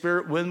Holy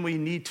Spirit when we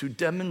need to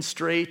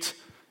demonstrate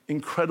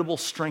incredible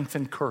strength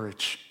and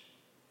courage.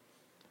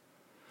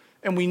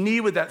 And we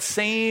need with that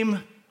same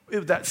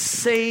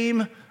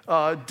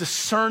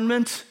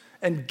discernment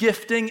and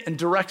gifting and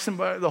direction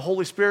by the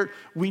Holy Spirit,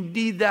 we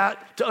need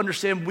that to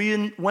understand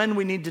when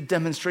we need to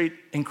demonstrate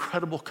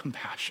incredible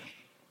compassion.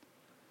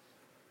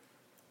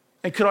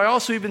 And could I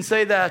also even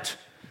say that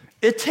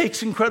it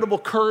takes incredible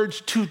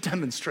courage to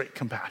demonstrate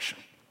compassion.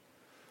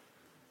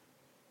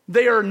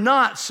 They are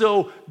not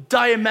so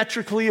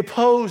diametrically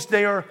opposed.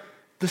 They're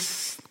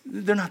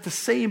not the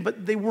same,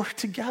 but they work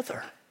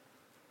together.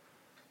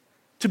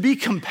 To be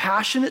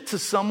compassionate to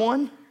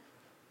someone,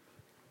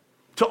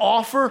 to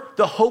offer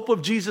the hope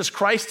of Jesus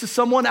Christ to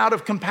someone out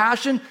of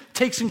compassion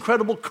takes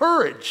incredible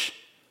courage.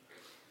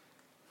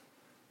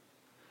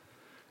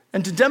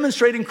 And to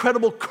demonstrate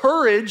incredible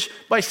courage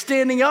by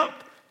standing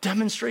up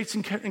demonstrates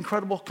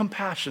incredible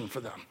compassion for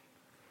them.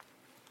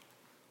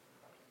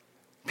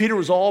 Peter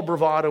was all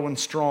bravado and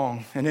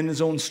strong and in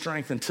his own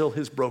strength until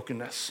his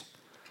brokenness.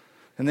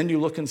 And then you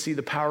look and see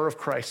the power of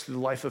Christ through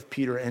the life of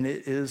Peter, and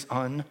it is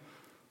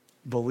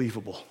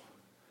unbelievable.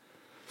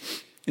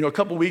 You know, a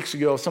couple weeks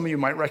ago, some of you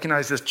might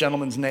recognize this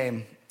gentleman's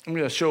name. I'm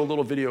going to show a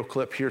little video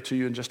clip here to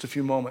you in just a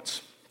few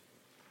moments.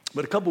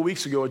 But a couple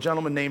weeks ago, a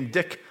gentleman named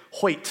Dick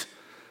Hoyt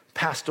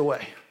passed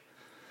away.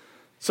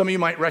 Some of you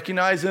might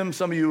recognize him.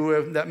 Some of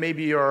you that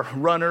maybe are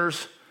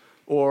runners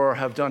or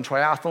have done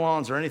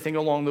triathlons or anything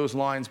along those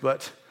lines.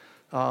 But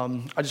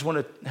I just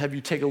want to have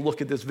you take a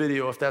look at this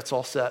video if that's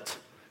all set.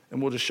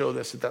 And we'll just show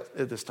this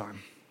at this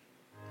time.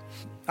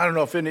 I don't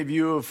know if any of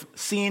you have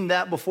seen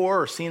that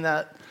before or seen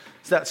that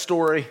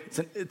story.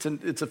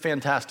 It's a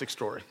fantastic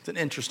story. It's an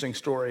interesting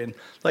story. And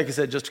like I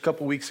said, just a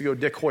couple weeks ago,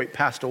 Dick Hoyt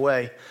passed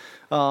away.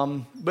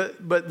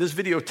 But this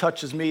video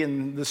touches me,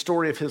 and the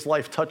story of his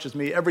life touches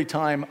me every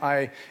time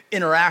I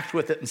interact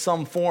with it in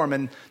some form.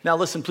 And now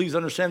listen, please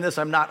understand this.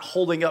 I'm not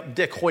holding up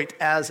Dick Hoyt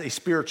as a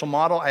spiritual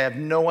model. I have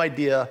no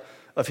idea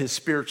of his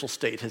spiritual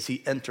state as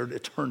he entered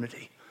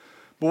eternity.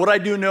 But what I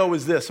do know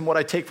is this, and what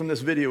I take from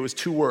this video is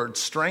two words: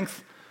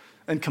 strength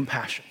and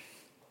compassion.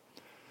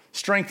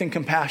 Strength and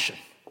compassion.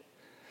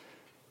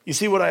 You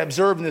see, what I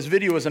observed in this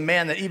video is a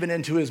man that even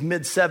into his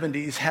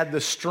mid-70s had the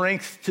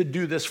strength to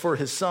do this for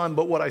his son.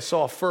 But what I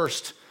saw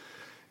first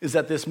is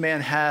that this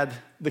man had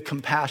the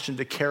compassion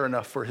to care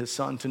enough for his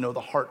son, to know the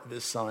heart of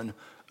his son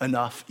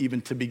enough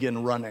even to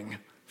begin running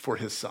for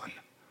his son.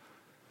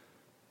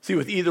 See,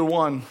 with either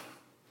one,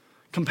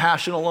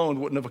 compassion alone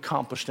wouldn't have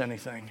accomplished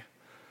anything.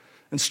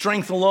 And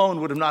strength alone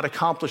would have not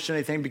accomplished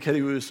anything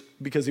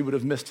because he would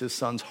have missed his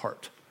son's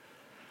heart.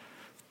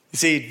 You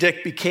see,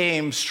 Dick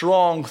became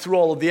strong through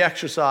all of the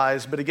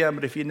exercise, but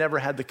if he never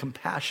had the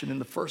compassion in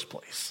the first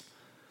place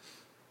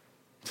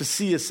to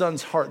see his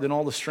son's heart, then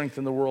all the strength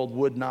in the world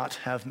would not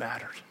have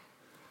mattered.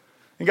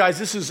 And guys,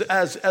 this is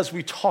as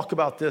we talk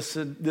about this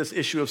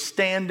issue of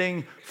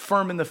standing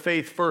firm in the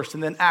faith first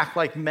and then act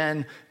like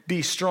men,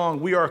 be strong.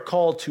 We are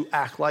called to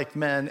act like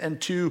men and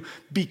to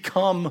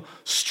become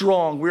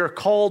strong. We are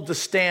called to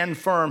stand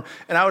firm.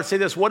 And I would say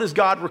this: what does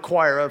God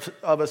require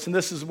of us? And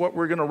this is what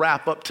we're going to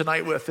wrap up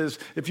tonight with, is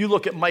if you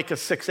look at Micah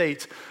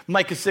 6:8.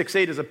 Micah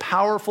 6:8 is a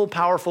powerful,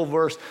 powerful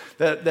verse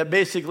that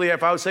basically,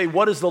 if I would say,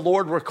 what does the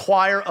Lord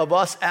require of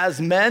us as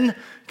men,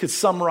 could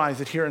summarize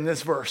it here in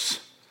this verse.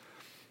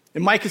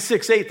 In Micah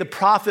 6:8, the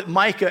prophet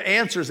Micah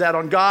answers that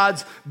on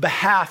God's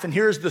behalf. And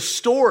here's the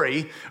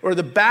story, or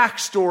the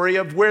backstory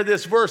of where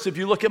this verse, if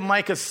you look at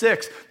Micah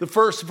 6, the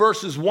first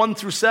verses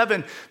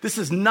 1-7, this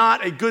is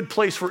not a good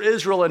place for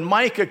Israel. And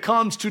Micah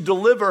comes to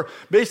deliver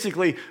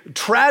basically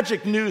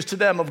tragic news to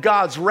them of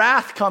God's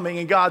wrath coming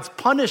and God's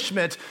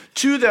punishment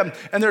to them.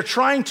 And they're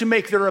trying to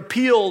make their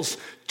appeals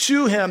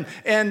to him,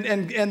 and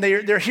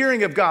they're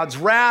hearing of God's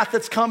wrath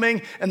that's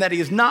coming, and that he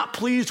is not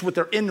pleased with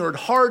their inward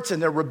hearts and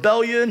their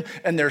rebellion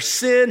and their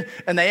sin.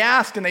 And they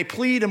ask and they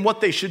plead and what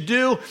they should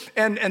do,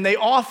 and they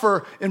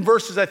offer in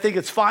verses, I think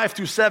it's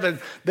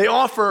 5-7, they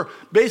offer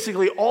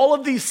basically all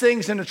of these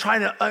things and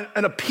trying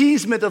an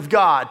appeasement of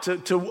God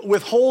to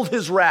withhold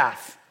his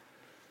wrath.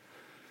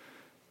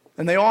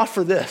 And they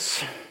offer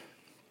this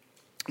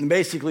and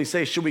basically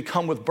say, should we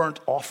come with burnt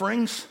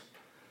offerings?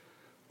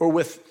 Or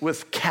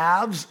with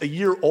calves a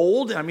year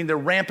old? I mean, they're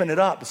ramping it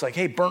up. It's like,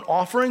 hey, burnt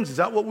offerings, is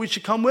that what we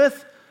should come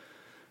with?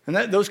 And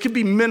those could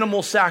be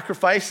minimal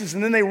sacrifices.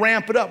 And then they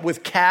ramp it up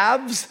with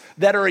calves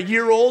that are a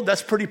year old.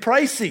 That's pretty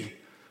pricey.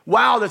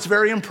 Wow, that's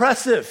very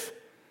impressive.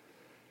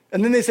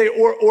 And then they say,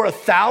 or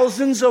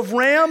thousands of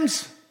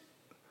rams?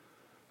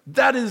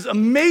 That is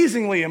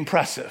amazingly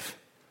impressive.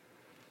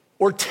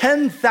 Or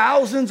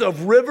 10,000s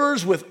of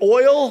rivers with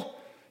oil?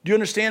 Do you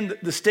understand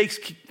that the stakes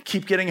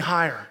keep getting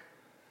higher?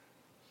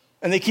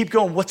 And they keep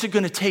going, what's it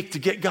going to take to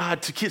get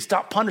God to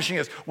stop punishing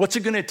us? What's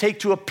it going to take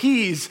to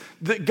appease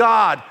the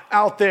God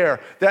out there?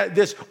 That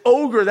this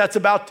ogre that's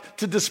about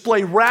to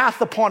display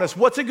wrath upon us,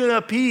 what's it going to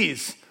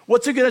appease?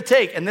 What's it going to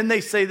take? And then they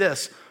say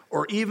this,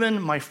 or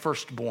even my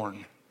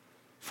firstborn.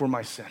 for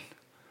my sin.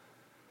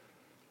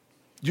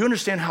 Do you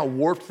understand how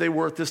warped they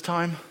were at this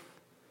time?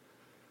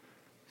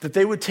 That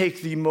they would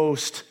take the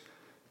most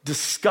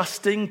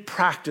disgusting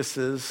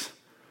practices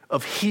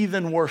of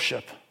heathen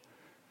worship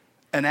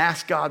and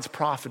ask God's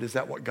prophet, is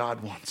that what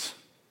God wants?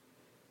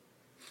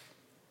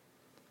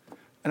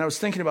 And I was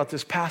thinking about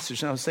this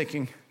passage, and I was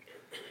thinking,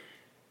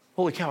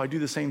 holy cow, I do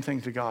the same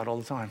thing to God all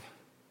the time.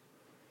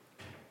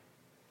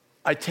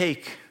 I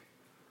take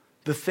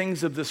the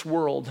things of this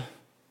world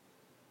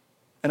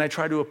and I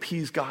try to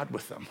appease God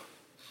with them.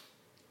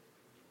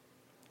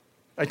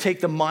 I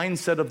take the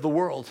mindset of the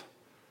world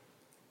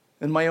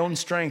and my own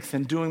strength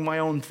and doing my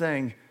own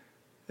thing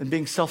and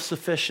being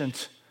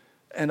self-sufficient,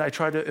 and I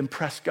try to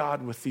impress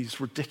God with these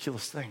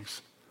ridiculous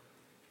things.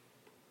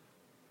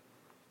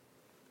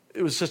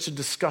 It was such a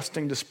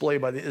disgusting display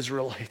by the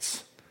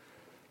Israelites.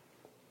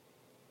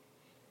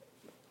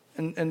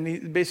 And he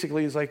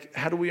basically is like,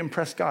 how do we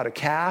impress God? A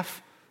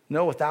calf?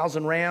 No.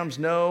 1,000 rams?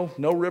 No.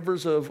 No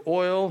rivers of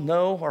oil?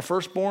 No. Our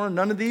firstborn?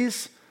 None of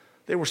these?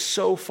 They were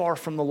so far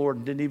from the Lord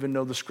and didn't even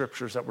know the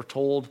scriptures that were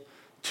told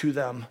to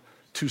them,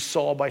 to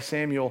Saul by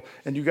Samuel.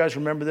 And you guys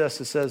remember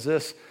this? It says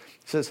this. It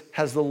says,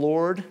 has the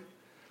Lord,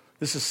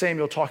 this is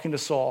Samuel talking to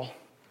Saul,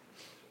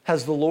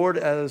 does the Lord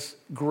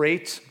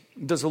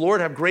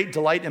have great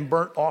delight in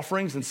burnt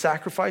offerings and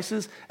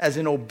sacrifices, as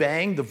in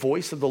obeying the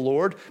voice of the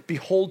Lord?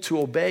 Behold, to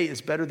obey is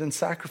better than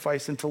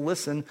sacrifice, and to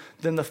listen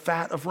than the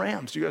fat of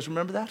rams. Do you guys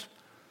remember that?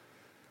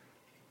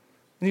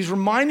 And he's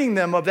reminding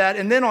them of that.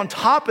 And then on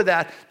top of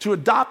that, to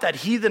adopt that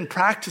heathen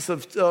practice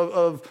of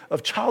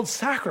child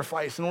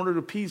sacrifice in order to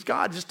appease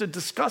God, just a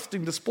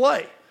disgusting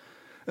display.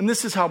 And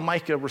this is how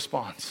Micah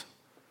responds.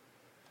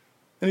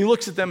 And he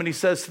looks at them and he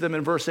says to them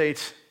in verse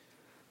 8,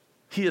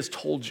 he has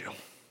told you.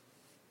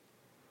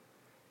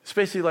 It's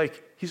basically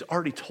like, he's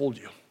already told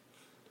you.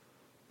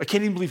 I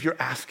can't even believe you're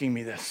asking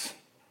me this.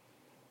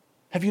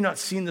 Have you not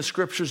seen the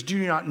scriptures? Do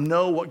you not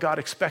know what God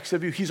expects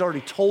of you? He's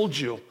already told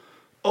you.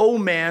 Oh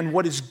man,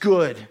 what is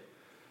good?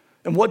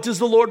 And what does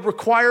the Lord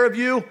require of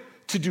you?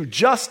 To do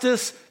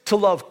justice, to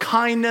love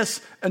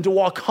kindness, and to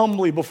walk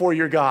humbly before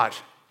your God.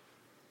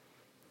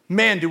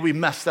 Man, do we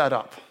mess that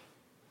up.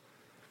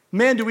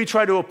 Man, do we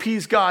try to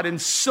appease God in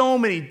so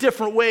many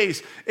different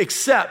ways,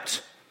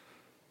 except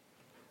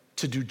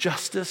to do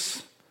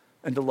justice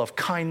and to love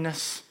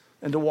kindness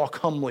and to walk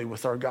humbly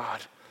with our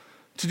God.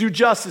 To do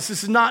justice,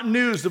 this is not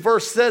news. The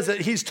verse says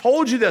that he's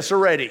told you this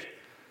already.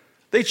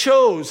 They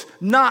chose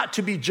not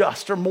to be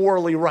just or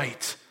morally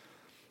right.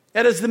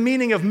 That is the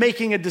meaning of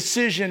making a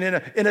decision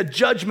in a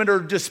judgment or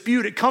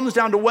dispute. It comes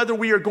down to whether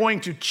we are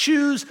going to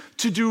choose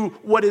to do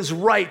what is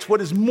right,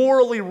 what is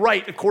morally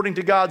right according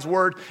to God's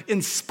word,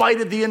 in spite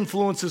of the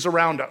influences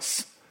around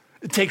us.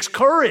 It takes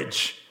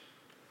courage.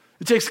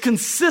 It takes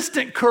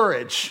consistent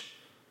courage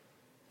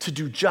to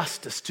do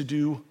justice, to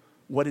do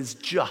what is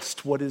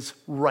just, what is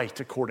right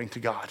according to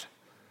God.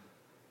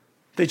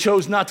 They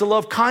chose not to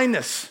love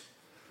kindness.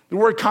 The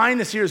word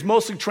kindness here is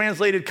mostly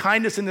translated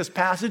kindness in this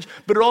passage,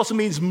 but it also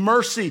means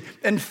mercy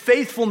and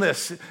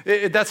faithfulness.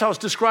 That's how it's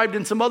described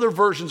in some other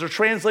versions or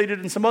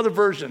translated in some other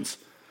versions.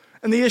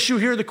 And the issue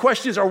here, the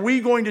question is, are we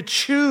going to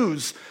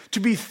choose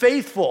to be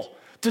faithful,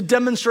 to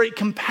demonstrate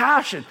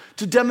compassion,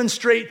 to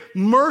demonstrate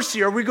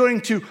mercy? Are we going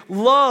to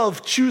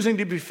love choosing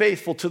to be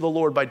faithful to the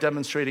Lord by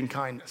demonstrating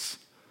kindness?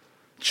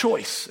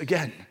 Choice,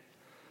 again.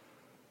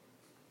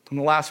 And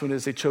the last one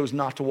is they chose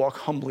not to walk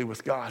humbly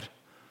with God.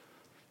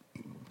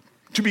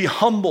 To be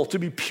humble, to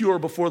be pure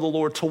before the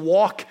Lord, to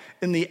walk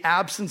in the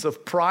absence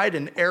of pride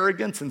and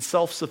arrogance and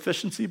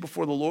self-sufficiency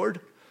before the Lord.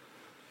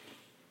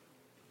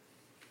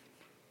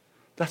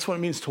 That's what it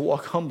means to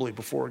walk humbly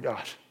before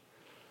God.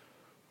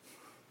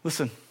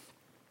 Listen,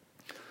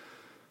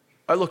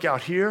 I look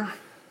out here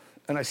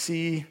and I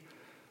see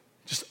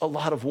just a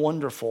lot of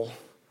wonderful,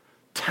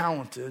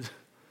 talented,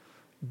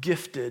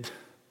 gifted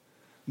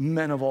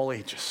men of all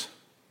ages.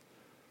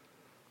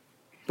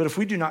 But if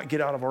we do not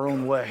get out of our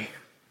own way,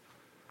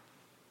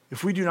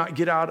 if we do not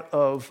get out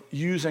of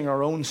using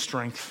our own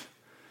strength,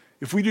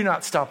 if we do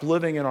not stop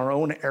living in our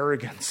own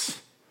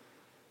arrogance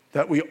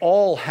that we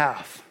all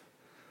have,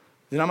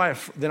 then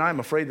I'm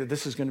afraid that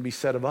this is going to be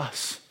said of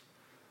us.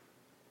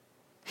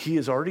 He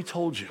has already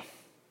told you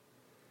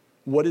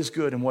what is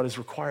good and what is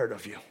required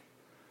of you,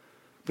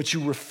 but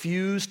you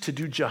refuse to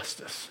do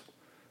justice.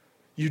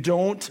 You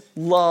don't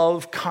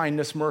love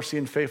kindness, mercy,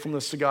 and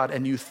faithfulness to God,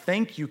 and you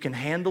think you can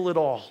handle it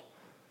all,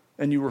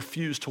 and you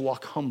refuse to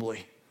walk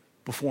humbly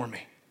before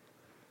me.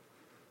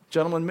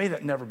 Gentlemen, may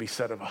that never be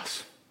said of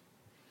us.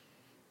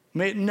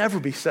 May it never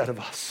be said of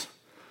us.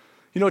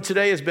 You know,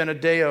 today has been a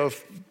day of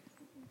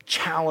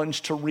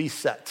challenge to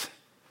reset.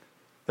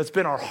 That's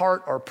been our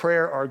heart, our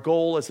prayer, our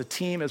goal as a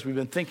team as we've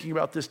been thinking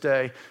about this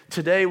day.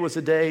 Today was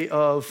a day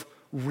of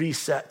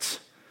reset.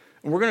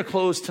 And we're going to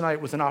close tonight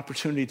with an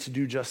opportunity to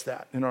do just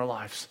that in our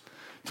lives.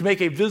 To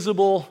make a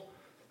visible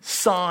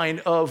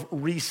sign of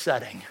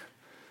resetting.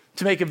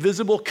 To make a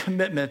visible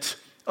commitment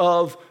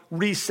of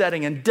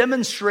resetting and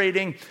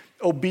demonstrating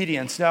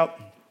obedience. Now,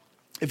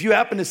 if you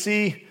happen to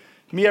see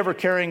me ever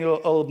carrying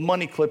a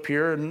money clip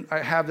here, and I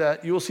have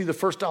that, you will see the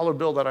first dollar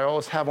bill that I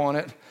always have on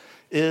it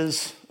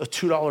is a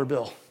 $2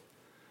 bill.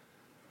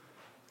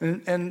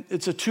 And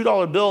it's a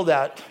 $2 bill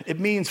that it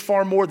means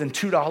far more than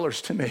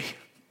 $2 to me.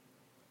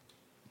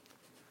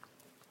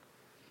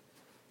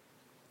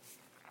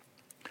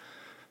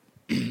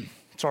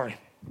 Sorry.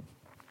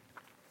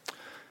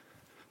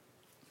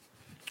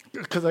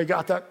 Because I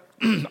got that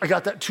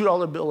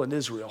 $2 bill in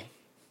Israel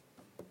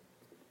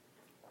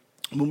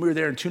when we were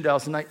there in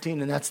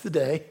 2019, and that's the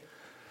day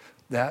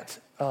that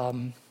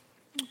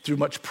through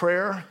much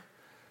prayer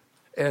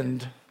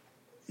and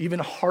even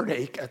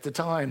heartache at the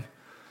time,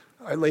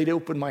 I laid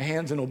open my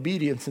hands in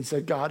obedience and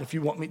said, God, if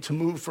you want me to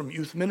move from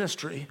youth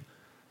ministry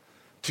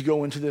to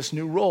go into this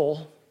new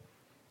role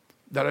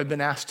that I've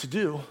been asked to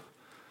do,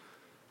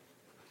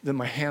 then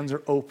my hands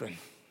are open.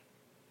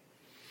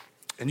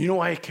 And you know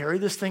why I carry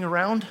this thing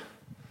around?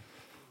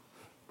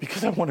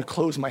 Because I want to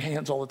close my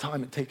hands all the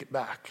time and take it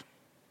back.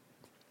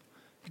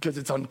 Because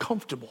it's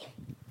uncomfortable.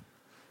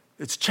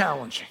 It's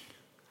challenging.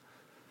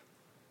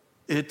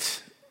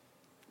 It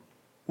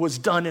was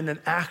done in an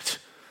act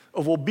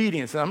of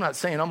obedience. And I'm not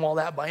saying I'm all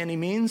that by any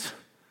means.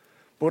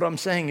 But what I'm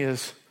saying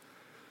is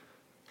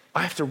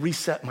I have to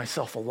reset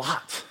myself a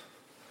lot.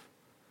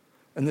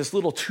 And this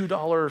little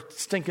 $2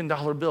 stinking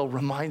dollar bill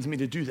reminds me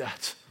to do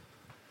that.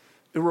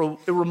 It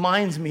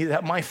reminds me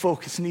that my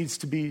focus needs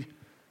to be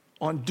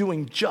on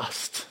doing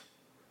justice,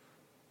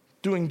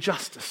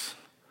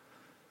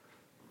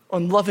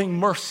 on loving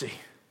mercy,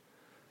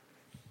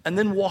 and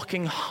then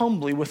walking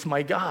humbly with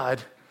my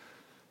God,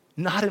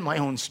 not in my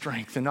own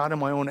strength and not in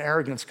my own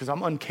arrogance, because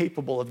I'm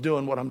incapable of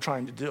doing what I'm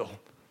trying to do.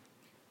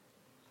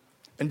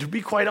 And to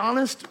be quite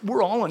honest,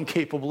 we're all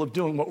incapable of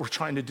doing what we're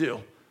trying to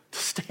do, to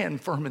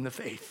stand firm in the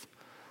faith.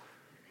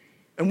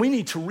 And we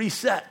need to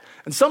reset.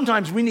 And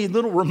sometimes we need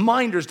little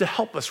reminders to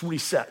help us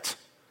reset.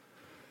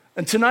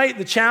 And tonight,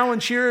 the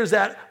challenge here is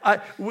that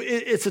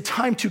it's a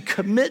time to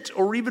commit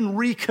or even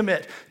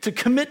recommit, to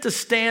commit to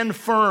stand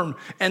firm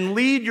and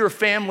lead your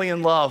family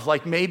in love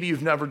like maybe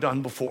you've never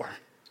done before.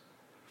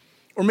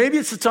 Or maybe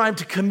it's a time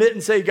to commit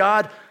and say,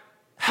 God,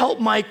 help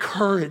my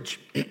courage.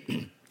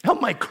 Help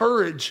my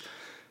courage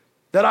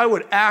that I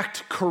would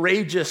act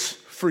courageous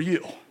for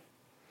you.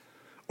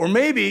 Or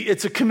maybe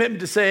it's a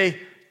commitment to say,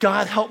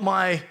 God, help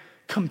my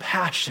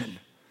compassion,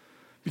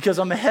 because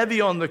I'm heavy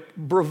on the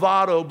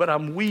bravado, but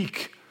I'm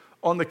weak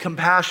on the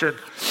compassion.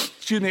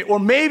 Excuse me. Or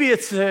maybe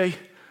it's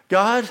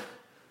God,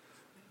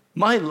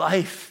 my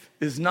life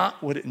is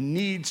not what it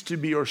needs to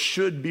be or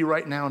should be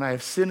right now, and I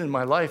have sin in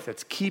my life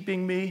that's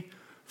keeping me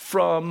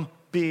from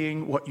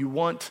being what you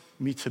want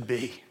me to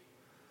be.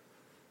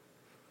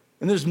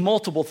 And there's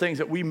multiple things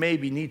that we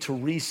maybe need to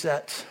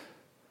reset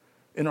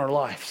in our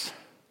lives.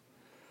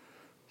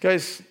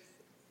 Guys,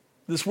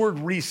 this word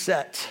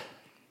reset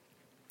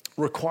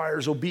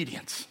requires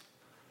obedience.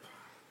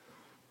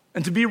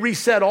 And to be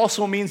reset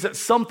also means that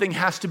something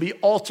has to be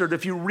altered.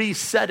 If you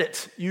reset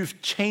it,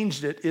 you've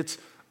changed it, it's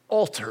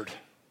altered.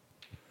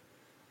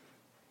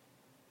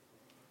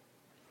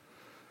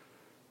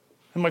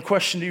 And my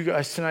question to you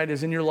guys tonight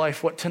is, in your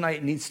life, what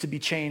tonight needs to be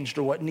changed,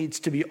 or what needs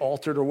to be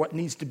altered, or what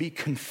needs to be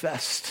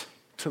confessed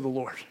to the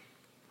Lord?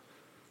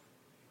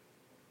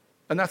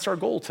 And that's our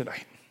goal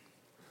tonight.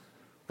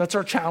 That's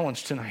our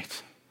challenge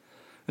tonight.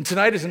 And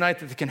tonight is a night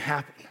that it can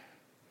happen.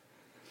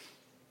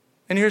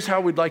 And here's how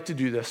we'd like to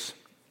do this.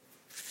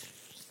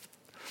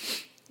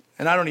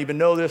 And I don't even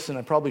know this, and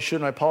I probably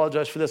shouldn't. I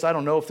apologize for this. I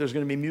don't know if there's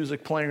going to be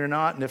music playing or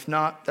not, and if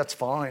not, that's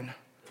fine.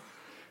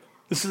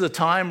 This is a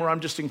time where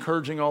I'm just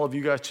encouraging all of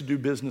you guys to do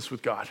business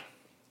with God.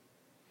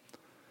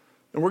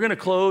 And we're going to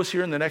close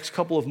here in the next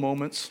couple of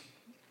moments.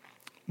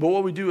 But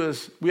what we do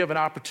is we have an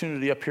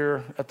opportunity up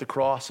here at the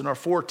cross, and our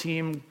 4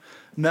 team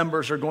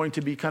members are going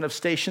to be kind of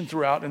stationed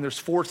throughout, and there's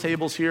 4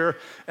 tables here,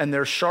 and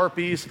there's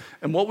Sharpies,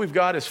 and what we've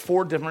got is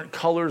 4 different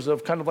colors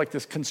of kind of like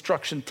this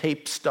construction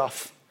tape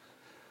stuff.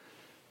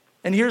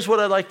 And here's what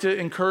I'd like to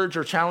encourage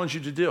or challenge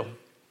you to do.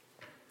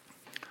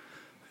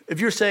 If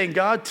you're saying,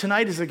 God,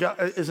 tonight is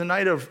a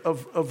night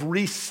of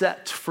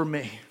reset for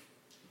me.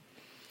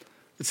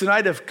 It's a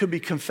night of, could be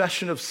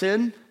confession of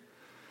sin.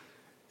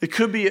 It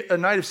could be a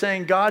night of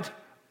saying, God,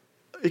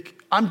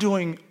 I'm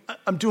doing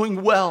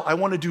well. I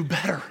want to do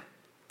better.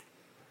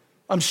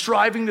 I'm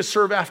striving to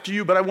serve after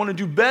you, but I want to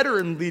do better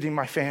in leading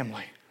my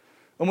family.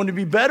 I want to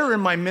be better in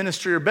my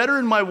ministry, or better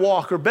in my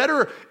walk, or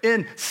better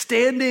in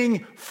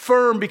standing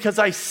firm because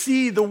I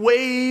see the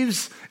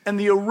waves and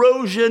the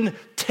erosion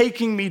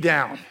taking me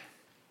down.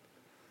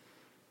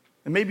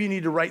 And maybe you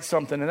need to write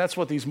something, and that's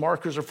what these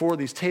markers are for,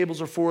 these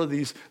tables are for,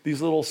 these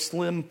little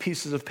slim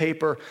pieces of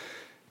paper.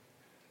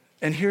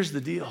 And here's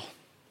the deal.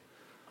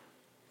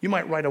 You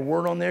might write a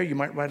word on there, you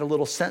might write a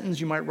little sentence,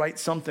 you might write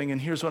something, and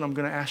here's what I'm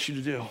going to ask you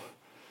to do,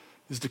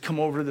 is to come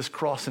over to this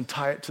cross and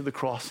tie it to the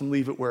cross and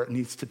leave it where it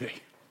needs to be.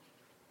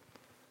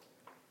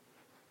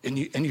 And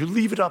you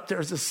leave it up there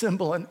as a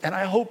symbol, and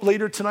I hope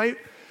later tonight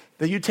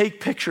that you take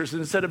pictures,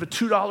 and instead of a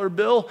 $2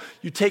 bill,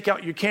 you take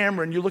out your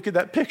camera and you look at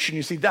that picture and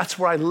you see, that's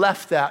where I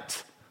left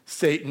that,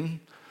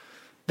 Satan.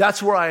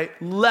 That's where I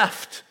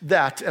left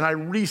that and I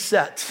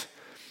reset.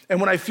 And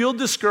when I feel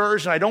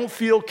discouraged and I don't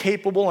feel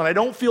capable and I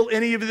don't feel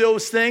any of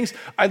those things,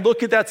 I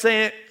look at that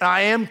saying,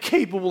 I am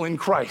capable in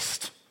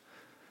Christ.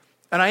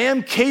 And I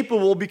am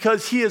capable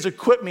because he has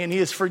equipped me and he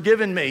has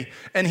forgiven me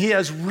and he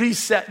has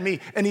reset me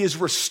and he has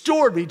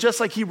restored me just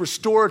like he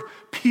restored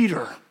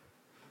Peter.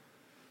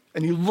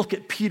 And you look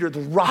at Peter,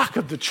 the rock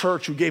of the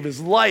church who gave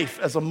his life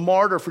as a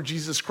martyr for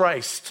Jesus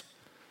Christ.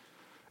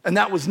 And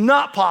that was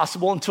not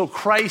possible until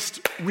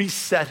Christ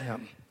reset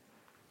him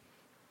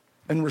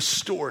and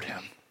restored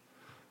him.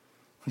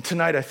 And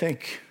tonight I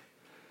think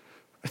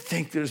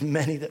there's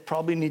many that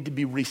probably need to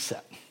be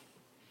reset.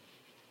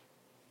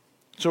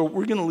 So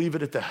we're going to leave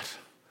it at that.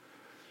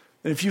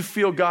 And if you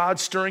feel God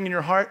stirring in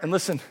your heart, and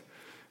listen,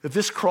 if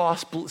this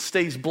cross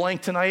stays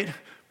blank tonight,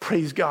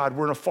 praise God,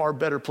 we're in a far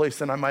better place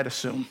than I might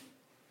assume.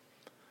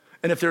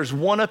 And if there's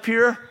one up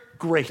here,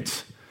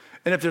 great.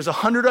 And if there's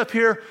 100 up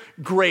here,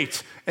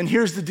 great. And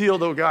here's the deal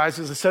though, guys,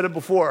 as I said it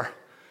before.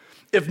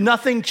 If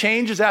nothing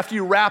changes after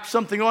you wrap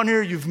something on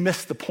here, you've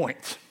missed the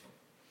point.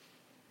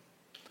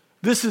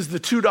 This is the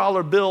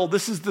 $2 bill.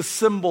 This is the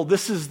symbol.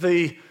 This is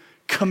the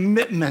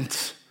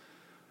commitment.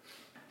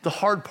 The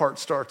hard part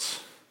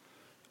starts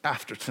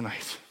after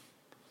tonight.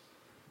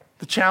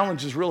 The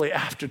challenge is really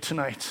after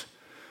tonight.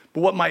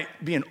 But what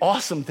might be an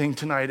awesome thing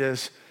tonight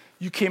is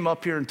you came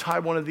up here and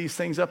tied one of these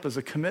things up as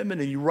a commitment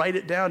and you write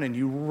it down and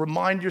you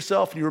remind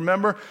yourself and you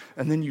remember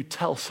and then you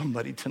tell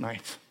somebody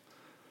tonight.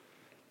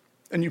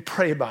 And you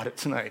pray about it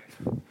tonight.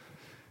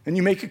 And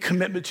you make a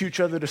commitment to each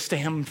other to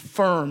stand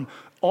firm,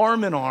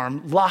 arm in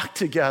arm, locked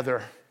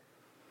together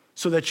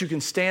so that you can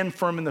stand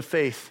firm in the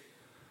faith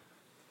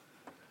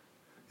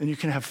and you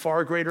can have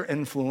far greater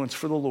influence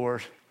for the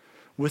Lord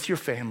with your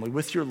family,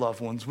 with your loved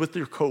ones, with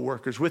your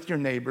coworkers, with your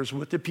neighbors,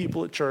 with the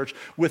people at church,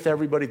 with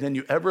everybody than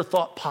you ever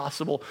thought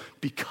possible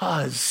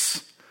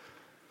because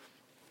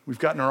we've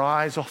gotten our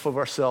eyes off of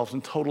ourselves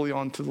and totally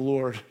onto the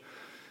Lord.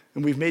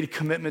 And we've made a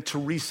commitment to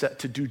reset,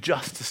 to do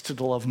justice,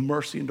 to love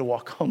mercy, and to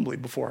walk humbly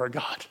before our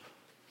God.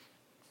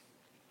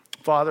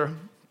 Father,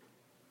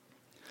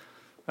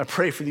 I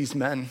pray for these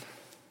men.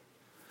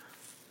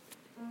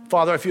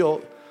 Father, I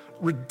feel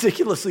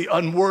ridiculously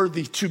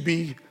unworthy to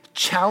be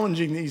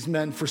challenging these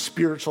men for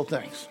spiritual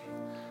things.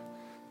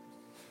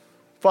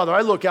 Father,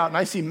 I look out and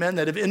I see men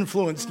that have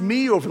influenced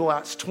me over the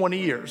last 20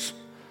 years.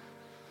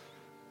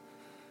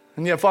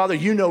 And yet, Father,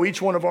 you know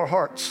each one of our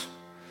hearts.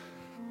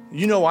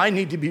 You know I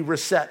need to be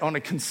reset on a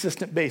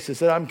consistent basis,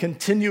 that I'm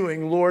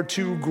continuing, Lord,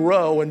 to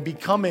grow and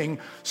becoming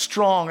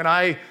strong.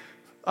 And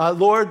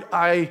Lord,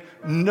 I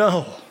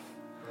know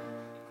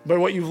by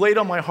what you've laid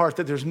on my heart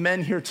that there's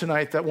men here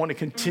tonight that want to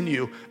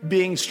continue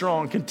being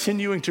strong,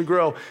 continuing to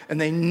grow, and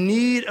they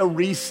need a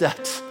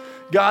reset.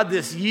 God,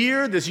 this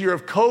year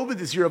of COVID,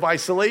 this year of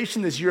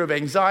isolation, this year of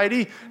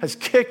anxiety has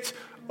kicked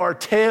our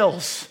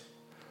tails.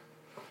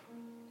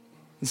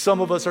 And some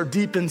of us are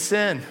deep in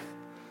sin.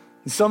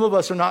 And some of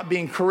us are not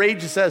being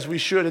courageous as we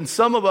should. And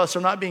some of us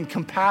are not being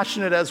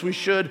compassionate as we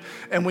should.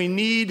 And we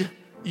need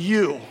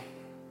you.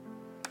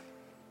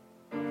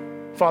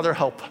 Father,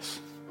 help us.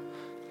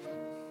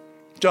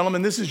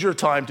 Gentlemen, this is your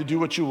time to do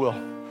what you will.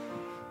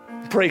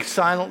 Pray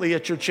silently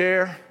at your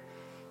chair.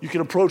 You can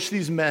approach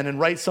these men and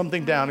write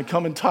something down and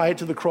come and tie it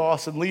to the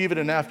cross and leave it.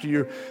 And after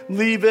you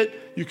leave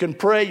it, you can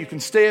pray. You can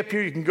stay up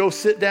here. You can go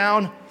sit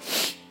down.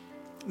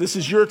 This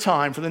is your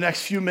time for the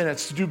next few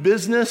minutes to do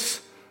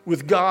business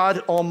with God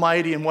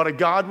Almighty and what a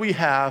God we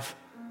have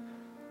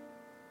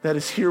that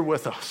is here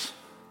with us.